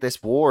extent do you think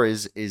this war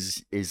is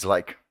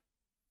like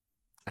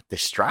a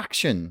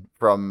distraction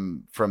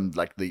from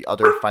like the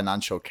other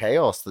financial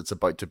chaos that's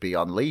about to be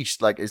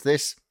unleashed? Like, is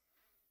this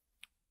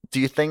do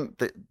you think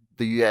that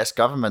the US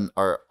government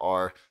are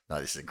no,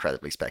 this is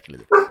incredibly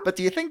speculative, but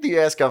do you think the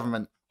US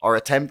government are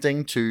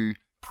attempting to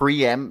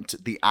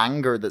preempt the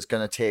anger that's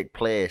going to take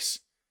place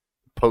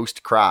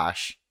post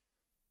crash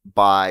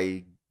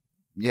by,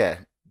 yeah,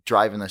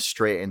 driving us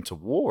straight into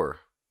war?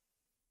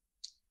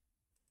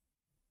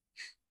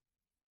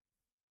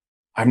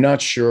 I'm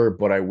not sure,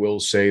 but I will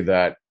say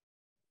that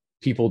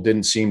people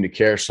didn't seem to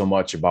care so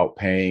much about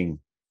paying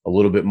a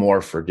little bit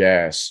more for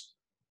gas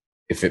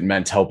if it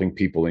meant helping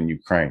people in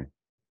Ukraine.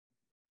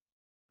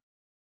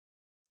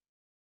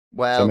 Does that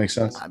Well, make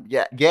sense?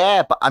 yeah,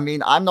 yeah, but I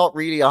mean, I'm not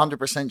really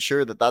 100%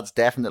 sure that that's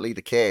definitely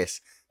the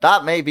case.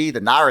 That may be the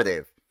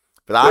narrative,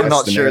 but I'm That's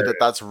not the sure narrative.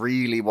 that that's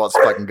really what's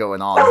fucking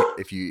going on.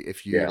 If you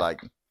Yeah.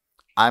 like,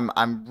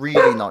 I'm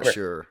really not Right.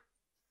 sure.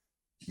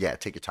 Yeah,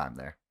 take your time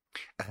there.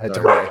 Don't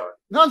Sorry. worry.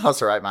 No,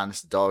 that's all right, man.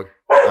 It's a dog.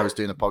 I was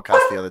doing a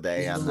podcast the other day,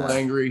 He's a and little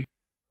angry.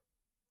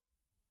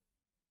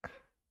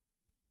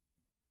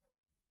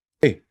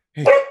 Hey,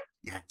 hey,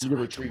 yeah, it's you all can right. Don't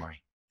retreat.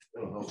 worry.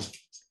 I don't know.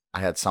 I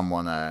had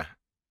someone. I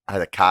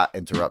had a cat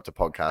interrupt a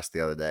podcast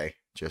the other day.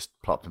 Just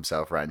plopped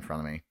himself right in front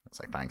of me. I was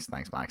like,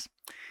 thanks, Max.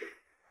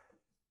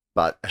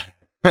 But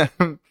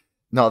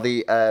no,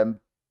 the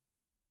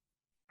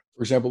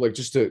For example, like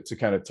just to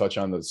kind of touch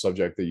on the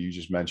subject that you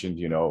just mentioned,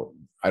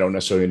 I don't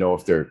necessarily know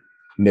if they're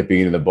nipping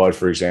it in the bud,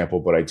 for example,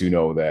 but I do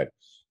know that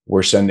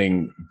we're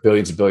sending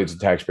billions and billions of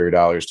taxpayer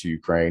dollars to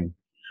Ukraine,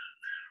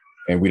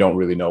 and we don't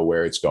really know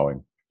where it's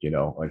going.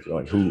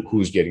 Like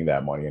who's getting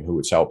that money and who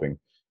it's helping.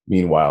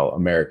 Meanwhile,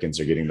 Americans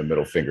are getting the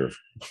middle finger.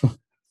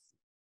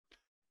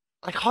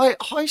 like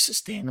how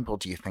sustainable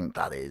do you think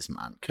that is,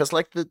 man? Because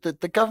like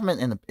the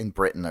government in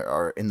Britain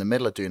are in the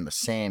middle of doing the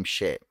same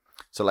shit.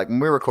 So like when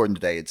we're recording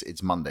today,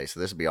 it's Monday, so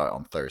this will be out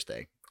on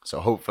Thursday. So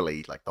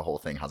hopefully, like the whole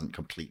thing hasn't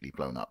completely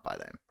blown up by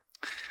then.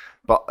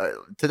 But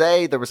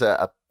today there was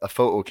a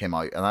photo came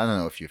out, and I don't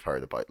know if you've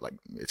heard about, like,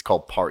 it's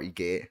called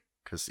Partygate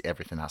because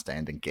everything has to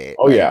end in gate,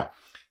 Oh right? yeah,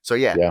 So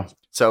yeah, yeah,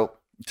 so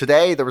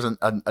today there was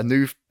a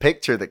new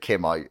picture that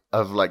came out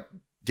of, like,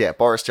 yeah,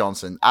 Boris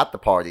Johnson at the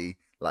party,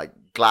 like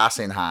glass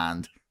in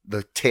hand,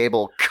 the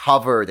table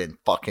covered in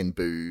fucking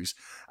booze,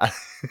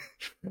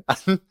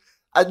 and,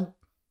 and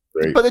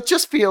great. but it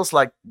just feels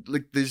like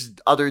there's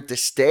utter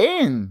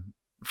disdain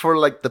for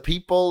like the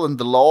people and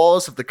the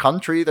laws of the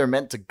country they're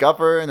meant to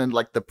govern, and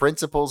like the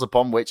principles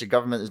upon which a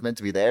government is meant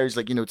to be there is,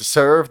 like, to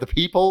serve the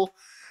people.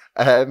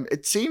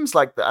 It seems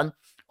like that, and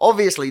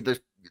obviously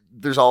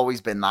there's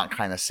always been that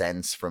kind of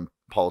sense from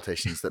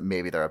politicians that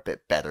maybe they're a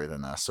bit better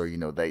than us, or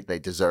they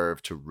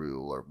deserve to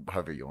rule, or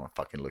however you want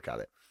to fucking look at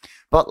it.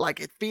 But like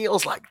it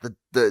feels like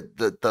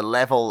the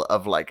level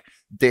of like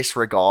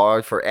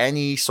disregard for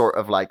any sort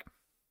of like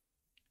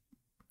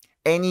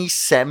any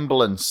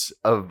semblance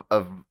of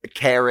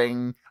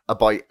caring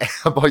about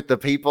about the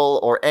people,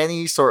 or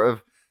any sort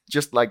of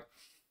just like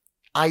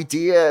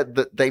idea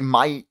that they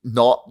might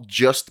not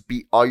just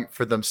be out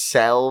for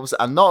themselves,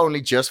 and not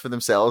only just for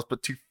themselves,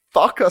 but to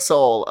fuck us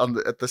all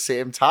at the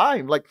same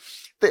time. Like,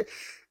 the,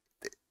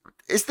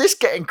 is this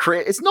getting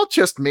crazy? It's not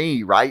just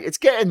me, right? It's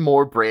getting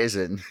more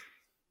brazen.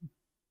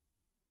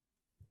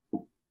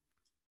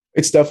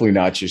 It's definitely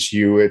not just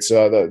you. It's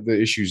the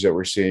issues that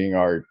we're seeing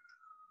are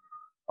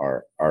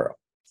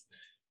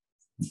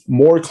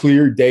more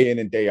clear day in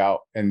and day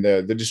out, and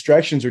the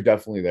distractions are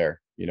definitely there.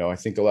 I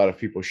think a lot of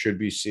people should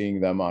be seeing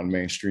them on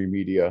mainstream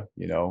media.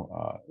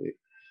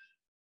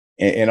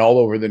 And all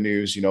over the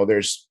news.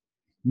 There's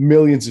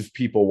millions of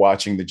people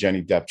watching the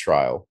Jenny Depp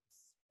trial,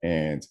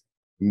 and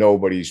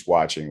nobody's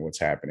watching what's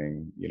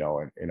happening, in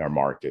our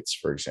markets,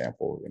 for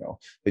example.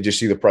 They just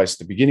see the price at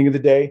the beginning of the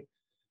day.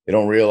 They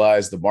don't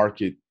realize the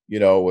market,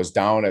 was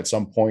down at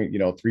some point,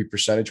 3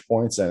 percentage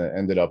points, and it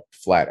ended up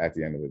flat at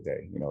the end of the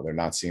day. They're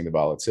not seeing the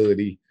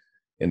volatility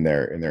in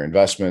their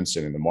investments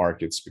and in the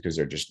markets because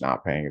they're just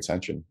not paying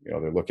attention.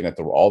 They're looking at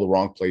all the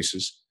wrong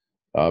places,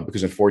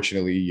 because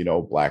unfortunately,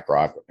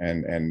 BlackRock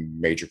and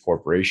major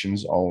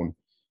corporations own,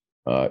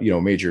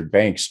 major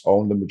banks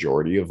own the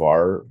majority of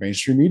our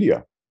mainstream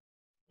media,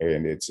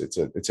 and it's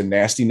a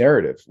nasty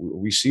narrative.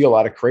 We see a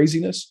lot of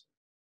craziness,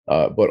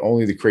 but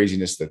only the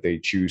craziness that they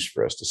choose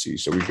for us to see.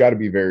 So we've got to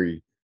be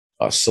very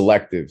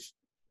selective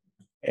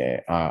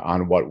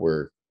on what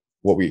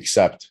we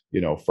accept,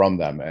 from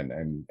them,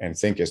 and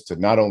think as to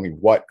not only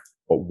what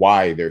but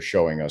why they're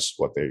showing us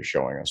what they're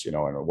showing us,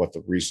 and what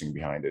the reasoning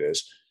behind it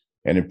is.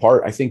 And in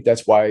part, I think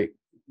that's why,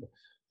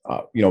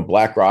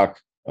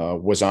 BlackRock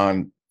was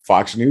on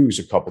Fox News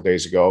a couple of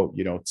days ago,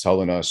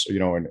 telling us,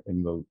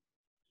 in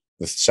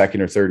the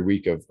second or third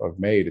week of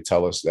May, to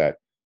tell us that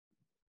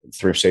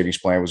thrift savings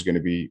plan was going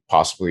to be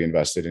possibly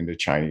invested into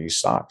Chinese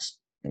stocks.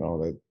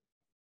 That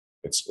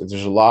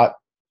there's a lot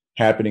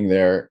happening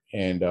there,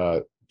 and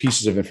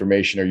pieces of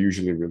information are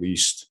usually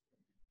released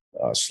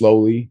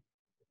slowly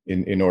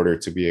in order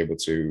to be able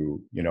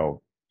to,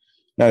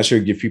 not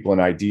necessarily give people an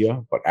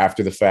idea, but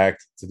after the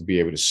fact, to be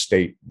able to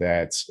state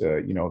that,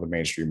 the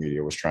mainstream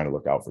media was trying to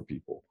look out for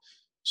people.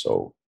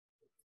 So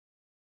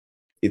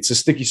it's a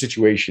sticky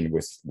situation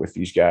with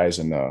these guys,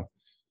 and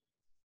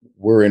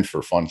we're in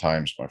for fun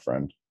times, my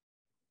friend.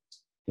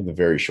 in the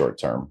very short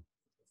term.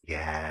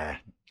 Yeah.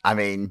 I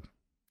mean,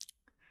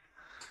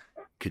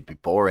 could be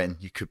boring.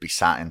 You could be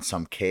sat in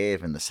some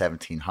cave in the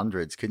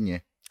 1700s, couldn't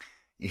you?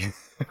 Yeah.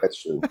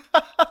 That's true.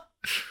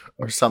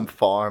 Or That's some true.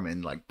 farm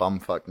in like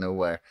bumfuck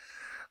nowhere.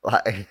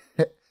 Like,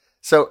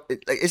 so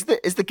is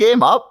the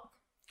game up?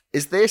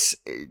 Is this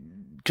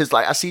because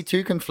like I see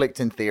two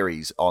conflicting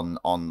theories on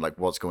like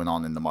what's going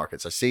on in the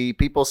markets. I see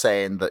people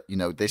saying that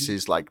this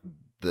is like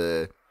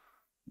the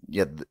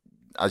yeah the,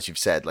 as you've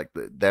said like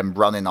them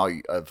running out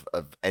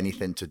of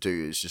anything to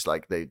do is just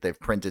like they've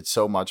printed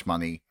so much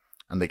money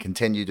and they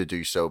continue to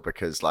do so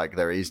because like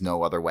there is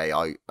no other way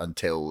out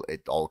until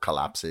it all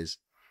collapses.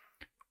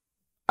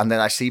 And then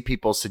I see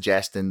people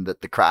suggesting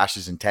that the crash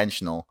is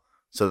intentional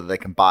so that they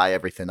can buy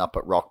everything up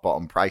at rock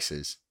bottom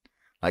prices.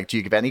 Like, do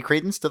you give any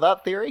credence to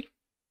that theory?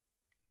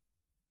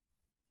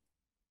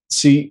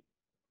 See,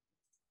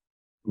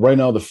 right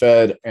now the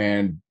Fed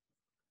and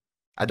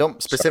I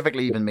don't sorry,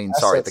 specifically the even mean,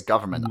 sorry, the assets.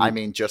 government. I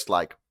mean just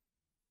like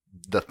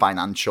the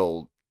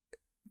financial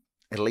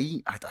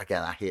elite.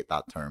 Again, I hate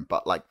that term,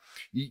 but like,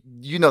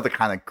 you know the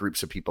kind of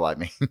groups of people I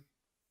mean.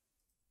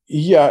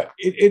 Yeah,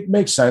 it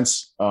makes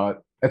sense.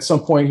 At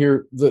some point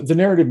here, the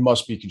narrative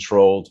must be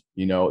controlled.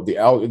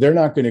 They're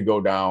not going to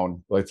go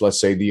down. Like, let's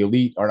say the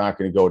elite are not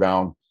going to go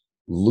down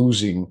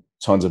losing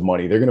tons of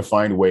money. They're going to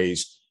find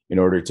ways in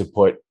order to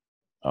put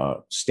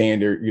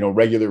standard,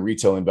 regular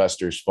retail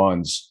investors'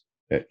 funds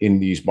in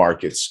these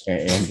markets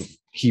and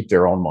keep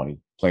their own money,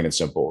 plain and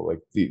simple. Like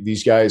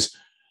these guys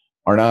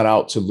are not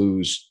out to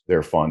lose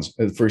their funds.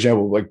 For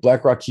example, like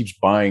BlackRock keeps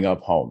buying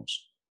up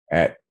homes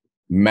at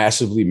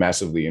massively,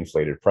 massively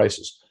inflated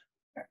prices.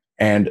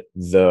 And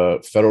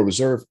the Federal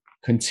Reserve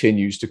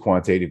continues to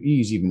quantitative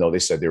ease, even though they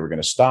said they were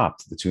going to stop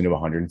to the tune of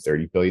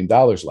 $130 billion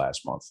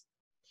last month.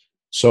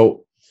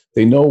 So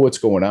they know what's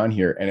going on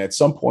here. And at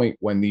some point,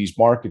 when these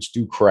markets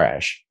do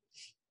crash,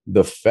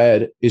 the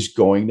Fed is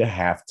going to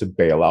have to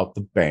bail out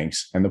the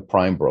banks and the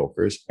prime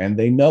brokers, and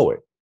they know it.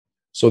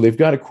 So they've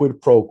got a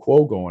quid pro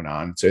quo going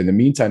on. So in the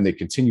meantime, they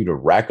continue to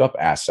rack up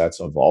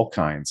assets of all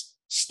kinds,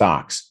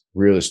 stocks,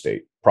 real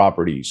estate,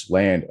 properties,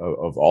 land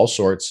of all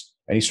sorts,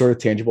 any sort of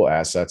tangible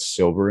assets,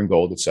 silver and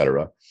gold, et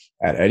cetera,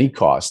 at any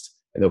cost.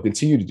 And they'll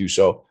continue to do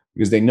so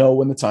because they know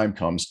when the time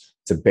comes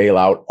to bail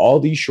out all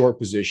these short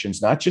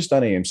positions, not just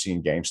on AMC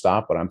and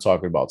GameStop, but I'm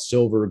talking about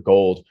silver,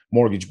 gold,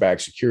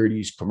 mortgage-backed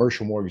securities,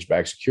 commercial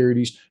mortgage-backed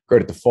securities,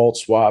 credit default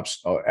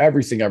swaps,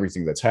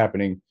 everything that's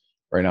happening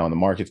right now in the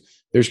markets.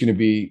 There's going to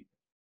be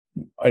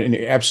an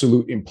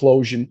absolute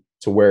implosion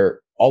to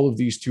where all of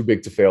these too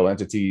big to fail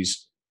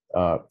entities,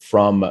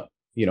 from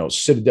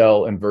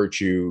Citadel and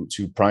Virtue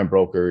to prime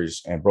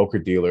brokers and broker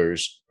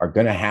dealers, are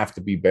going to have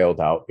to be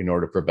bailed out in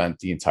order to prevent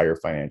the entire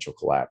financial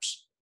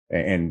collapse.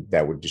 And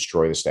that would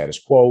destroy the status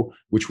quo,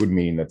 which would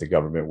mean that the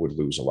government would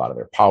lose a lot of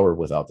their power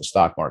without the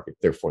stock market.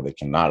 Therefore, they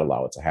cannot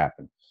allow it to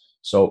happen.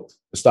 So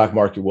the stock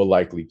market will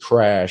likely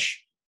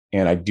crash.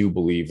 And I do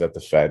believe that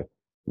the Fed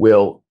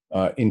will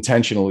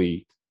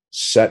intentionally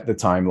set the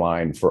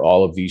timeline for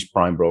all of these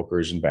prime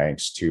brokers and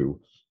banks to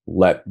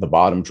let the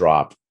bottom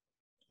drop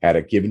at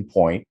a given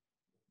point,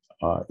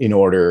 in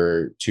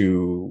order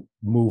to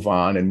move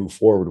on and move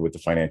forward with the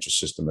financial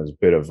system as a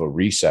bit of a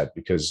reset.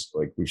 Because,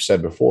 like we've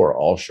said before,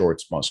 all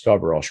shorts must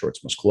cover, all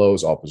shorts must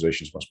close, all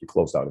positions must be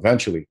closed out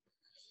eventually.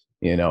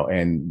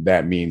 And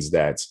that means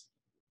that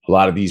a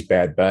lot of these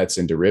bad bets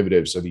and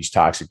derivatives, or these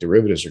toxic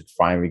derivatives, are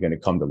finally going to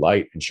come to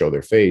light and show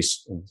their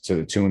face to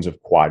the tunes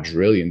of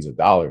quadrillions of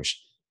dollars,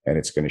 and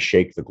it's going to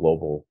shake the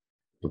global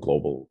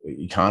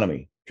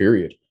economy.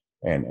 Period.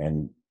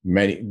 And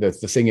many the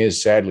thing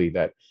is, sadly,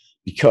 that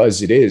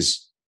because it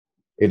is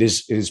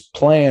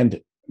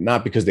planned,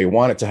 not because they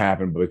want it to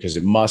happen, but because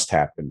it must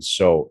happen.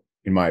 So,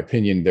 in my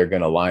opinion, they're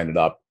going to line it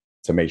up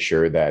to make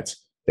sure that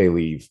they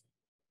leave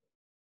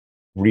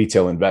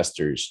retail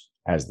investors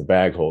as the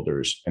bag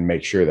holders and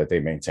make sure that they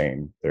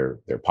maintain their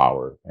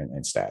power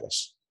and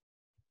status.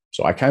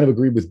 So I kind of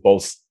agree with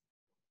both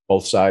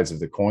sides of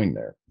the coin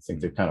there. I think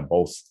they're kind of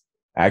both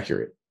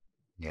accurate.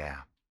 Yeah.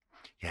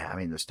 Yeah. I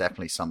mean, there's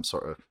definitely some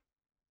sort of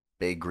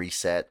big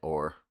reset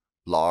or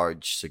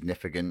large,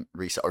 significant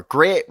reset or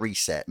great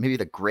reset. Maybe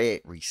the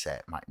great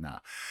reset might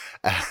not.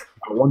 Uh,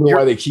 I wonder why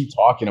you're, they keep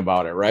talking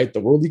about it, right?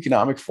 The World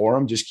Economic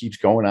Forum just keeps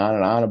going on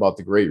and on about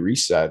the Great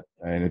Reset,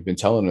 and have been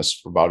telling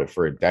us about it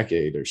for a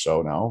decade or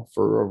so now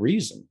for a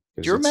reason. do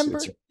Because you it's remember?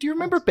 Do you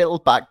remember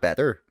Build Back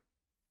Better?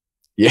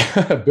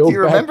 yeah, Do build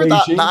you back remember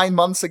that Beijing. 9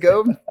 months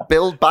ago?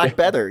 Build Back Yeah,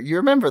 Better. You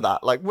remember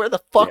that? Like, where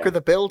the fuck are yeah,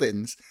 the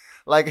buildings?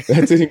 Like,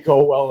 that didn't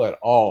go well at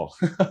all.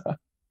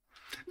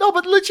 no,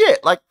 but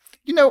legit, like,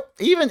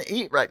 even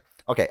eat right.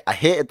 Okay, I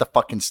hated the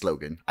fucking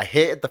slogan. I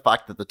hated the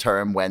fact that the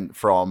term went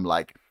from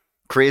like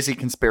crazy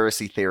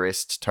conspiracy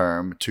theorist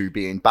term to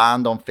being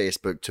banned on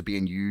Facebook to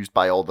being used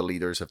by all the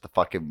leaders of the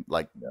fucking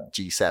like Yeah.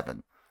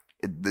 G7.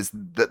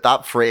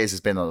 That phrase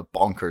has been on a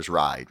bonkers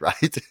ride,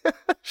 right?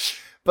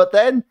 But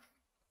then,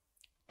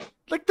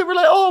 like, they were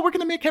like, "Oh, we're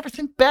gonna make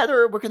everything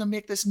better. We're gonna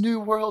make this new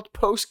world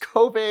post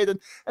COVID," and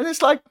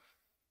it's like,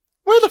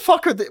 Where the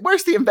fuck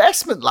where's the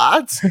investment,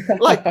 lads?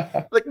 Like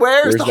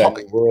where's Where's the that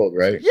in the world,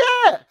 right?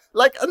 yeah,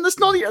 like, and it's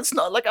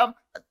not like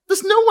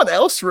does no one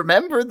else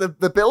remember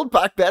the Build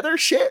Back Better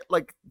shit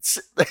like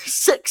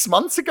 6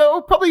 months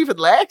ago? Probably even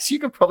less. You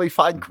could probably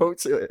find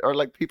quotes or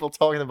like people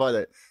talking about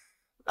it,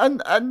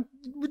 and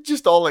we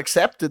just all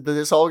accepted that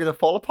it's all gonna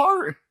fall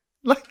apart.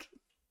 Like,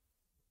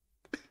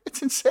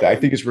 it's insane. I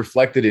think it's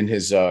reflected in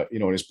his,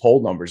 in his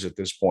poll numbers at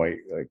this point.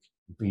 Like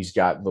he's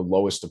got the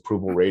lowest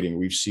approval rating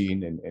we've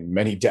seen in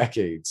many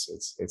decades.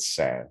 It's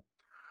sad.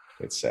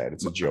 It's sad.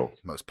 It's a joke.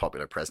 Most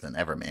popular president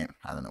ever, mate.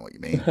 I don't know what you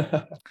mean.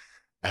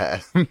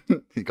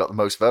 He got the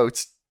most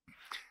votes.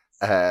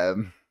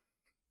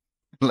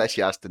 Unless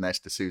you ask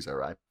Dinesh D'Souza,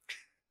 right?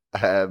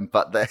 I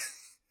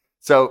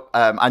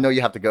know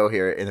you have to go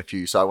here in a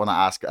few, so I want to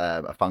ask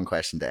a fun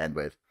question to end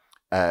with.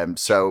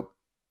 So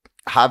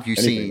have you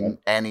seen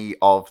any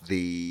of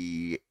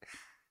the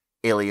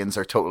aliens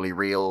are totally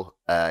real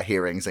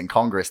hearings in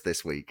Congress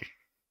this week?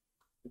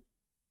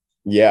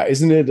 Yeah,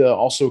 isn't it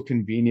also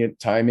convenient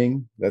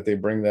timing that they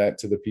bring that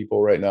to the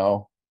people right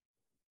now?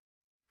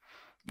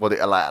 What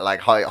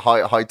like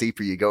how deep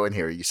are you going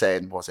here? Are you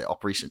saying was it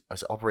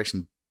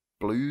Operation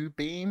Blue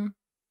Beam?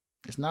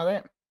 Isn't that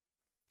it?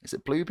 Is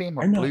it Blue Beam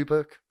or Blue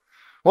Book?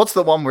 What's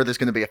the one where there's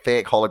going to be a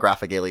fake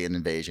holographic alien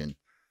invasion?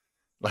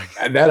 Like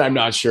that, I'm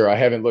not sure. I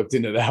haven't looked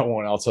into that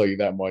one. I'll tell you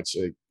that much.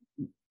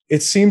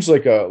 It seems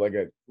like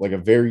a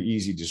very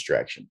easy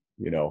distraction.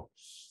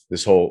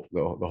 This whole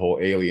the whole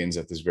aliens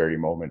at this very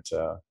moment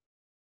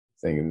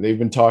thing, and they've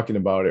been talking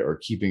about it or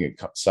keeping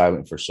it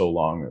silent for so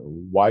long.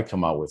 Why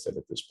come out with it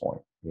at this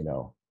point?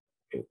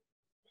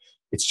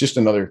 It's just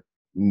another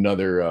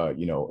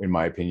in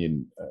my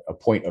opinion, a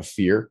point of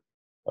fear,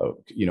 of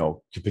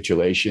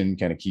capitulation,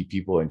 kind of keep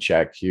people in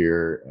check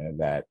here, and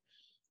that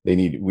we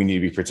need to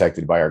be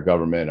protected by our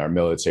government, our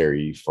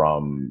military,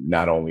 from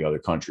not only other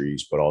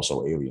countries but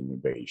also alien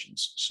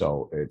invasions.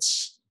 So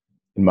it's,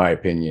 in my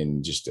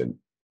opinion, just a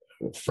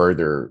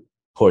further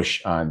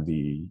push on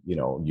the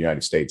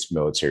United States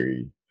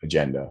military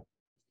agenda.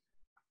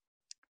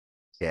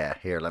 Yeah,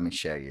 here, let me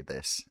share you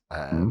this.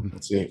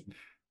 Let's see.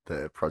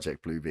 The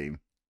Project Bluebeam.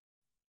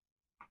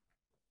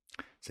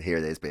 So here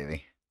it is,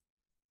 baby.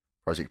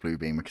 Project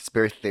Bluebeam, a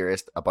conspiracy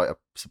theorist about a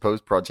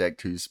supposed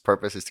project whose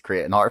purpose is to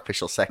create an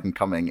artificial second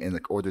coming in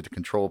order to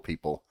control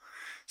people.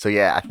 So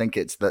yeah, I think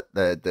it's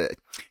the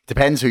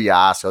depends who you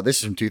ask. So this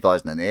is from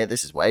 2008.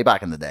 This is way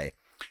back in the day.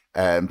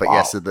 But wow.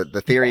 Yeah, so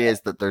the theory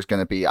is that there's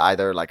going to be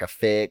either like a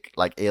fake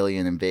like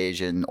alien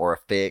invasion or a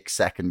fake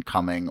second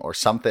coming or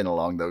something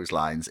along those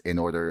lines in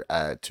order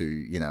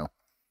to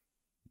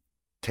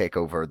take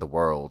over the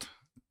world.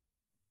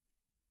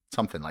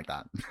 Something like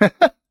that.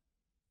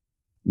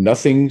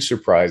 Nothing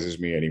surprises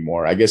me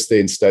anymore. I guess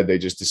they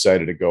just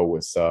decided to go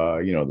with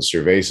the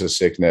cerveza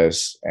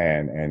sickness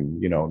and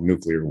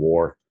nuclear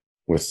war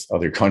with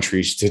other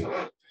countries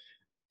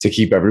to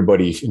keep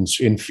everybody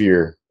in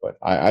fear. But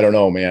I don't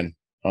know, man.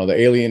 The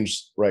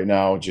aliens right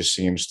now just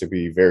seems to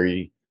be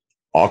very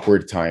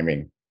awkward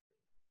timing.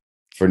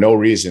 For no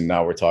reason,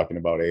 now we're talking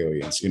about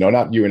aliens.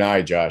 Not you and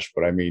I, Josh,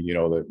 but I mean,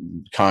 the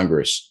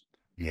Congress,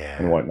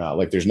 and whatnot.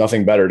 Like, there's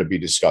nothing better to be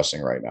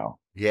discussing right now.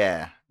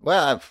 Yeah.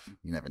 Well,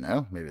 you never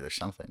know. Maybe there's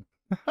something.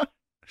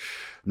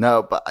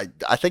 No, but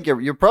I think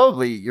you're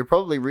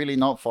probably really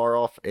not far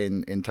off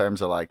in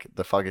terms of like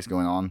the fuck is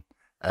going on.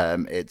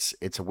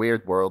 It's a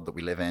weird world that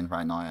we live in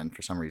right now, and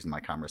for some reason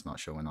my camera's not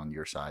showing on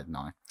your side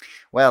now.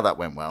 Well, that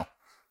went well,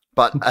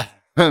 but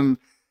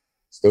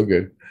still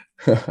good.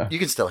 You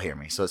can still hear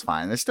me, so it's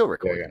fine. It's still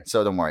recording, yeah.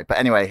 So don't worry. But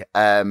anyway,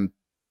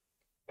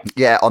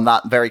 yeah, on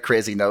that very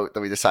crazy note that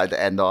we decided to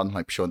end on,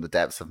 like showing the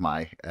depths of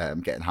my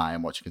getting high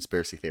and watching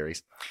conspiracy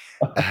theories.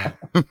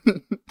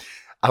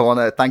 I want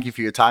to thank you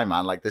for your time,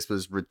 man. Like, this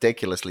was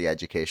ridiculously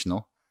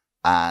educational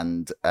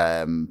and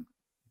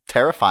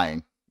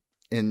terrifying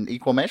in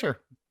equal measure.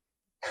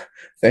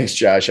 Thanks,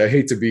 Josh. I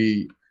hate to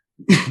be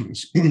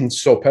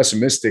so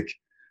pessimistic,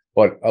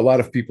 but a lot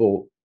of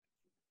people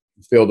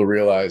fail to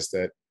realize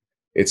that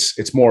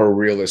it's more a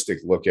realistic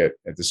look at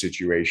the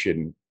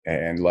situation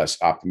and less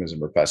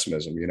optimism or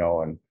pessimism,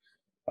 and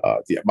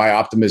my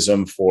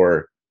optimism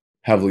for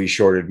heavily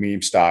shorted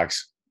meme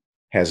stocks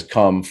has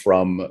come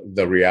from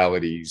the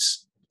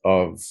realities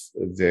of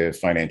the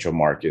financial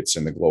markets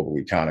and the global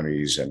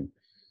economies and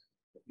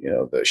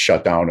the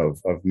shutdown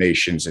of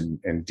nations and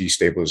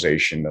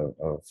destabilization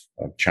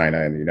of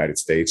China and the United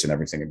States and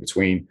everything in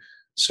between.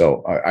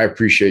 So I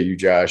appreciate you,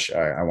 Josh.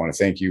 I want to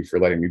thank you for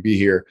letting me be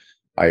here.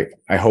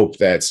 I hope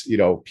that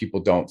people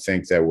don't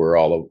think that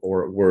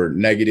we're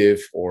negative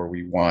or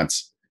we want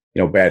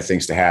bad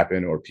things to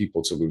happen or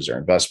people to lose their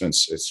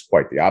investments. It's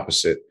quite the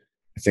opposite.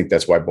 I think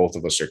that's why both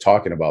of us are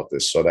talking about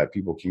this, so that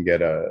people can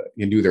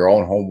do their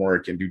own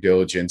homework and due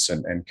diligence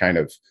and kind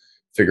of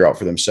figure out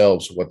for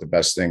themselves what the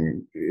best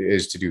thing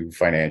is to do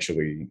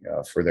financially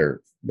for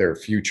their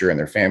future and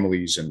their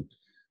families and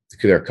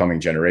their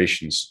coming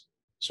generations.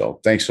 So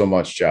thanks so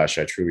much, Josh.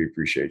 I truly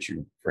appreciate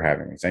you for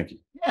having me. Thank you.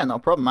 Yeah, no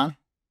problem, man.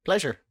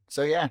 Pleasure.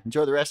 So yeah,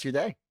 enjoy the rest of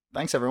your day.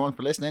 Thanks everyone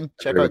for listening.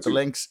 Check out the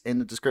links in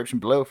the description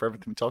below for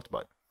everything we talked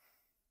about.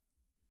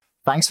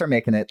 Thanks for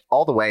making it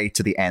all the way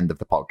to the end of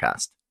the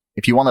podcast.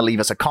 If you want to leave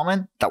us a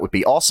comment, that would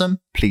be awesome.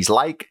 Please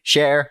like,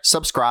 share,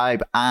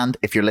 subscribe, and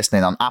if you're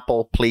listening on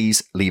Apple,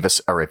 please leave us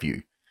a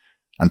review.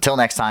 Until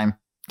next time,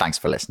 thanks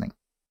for listening.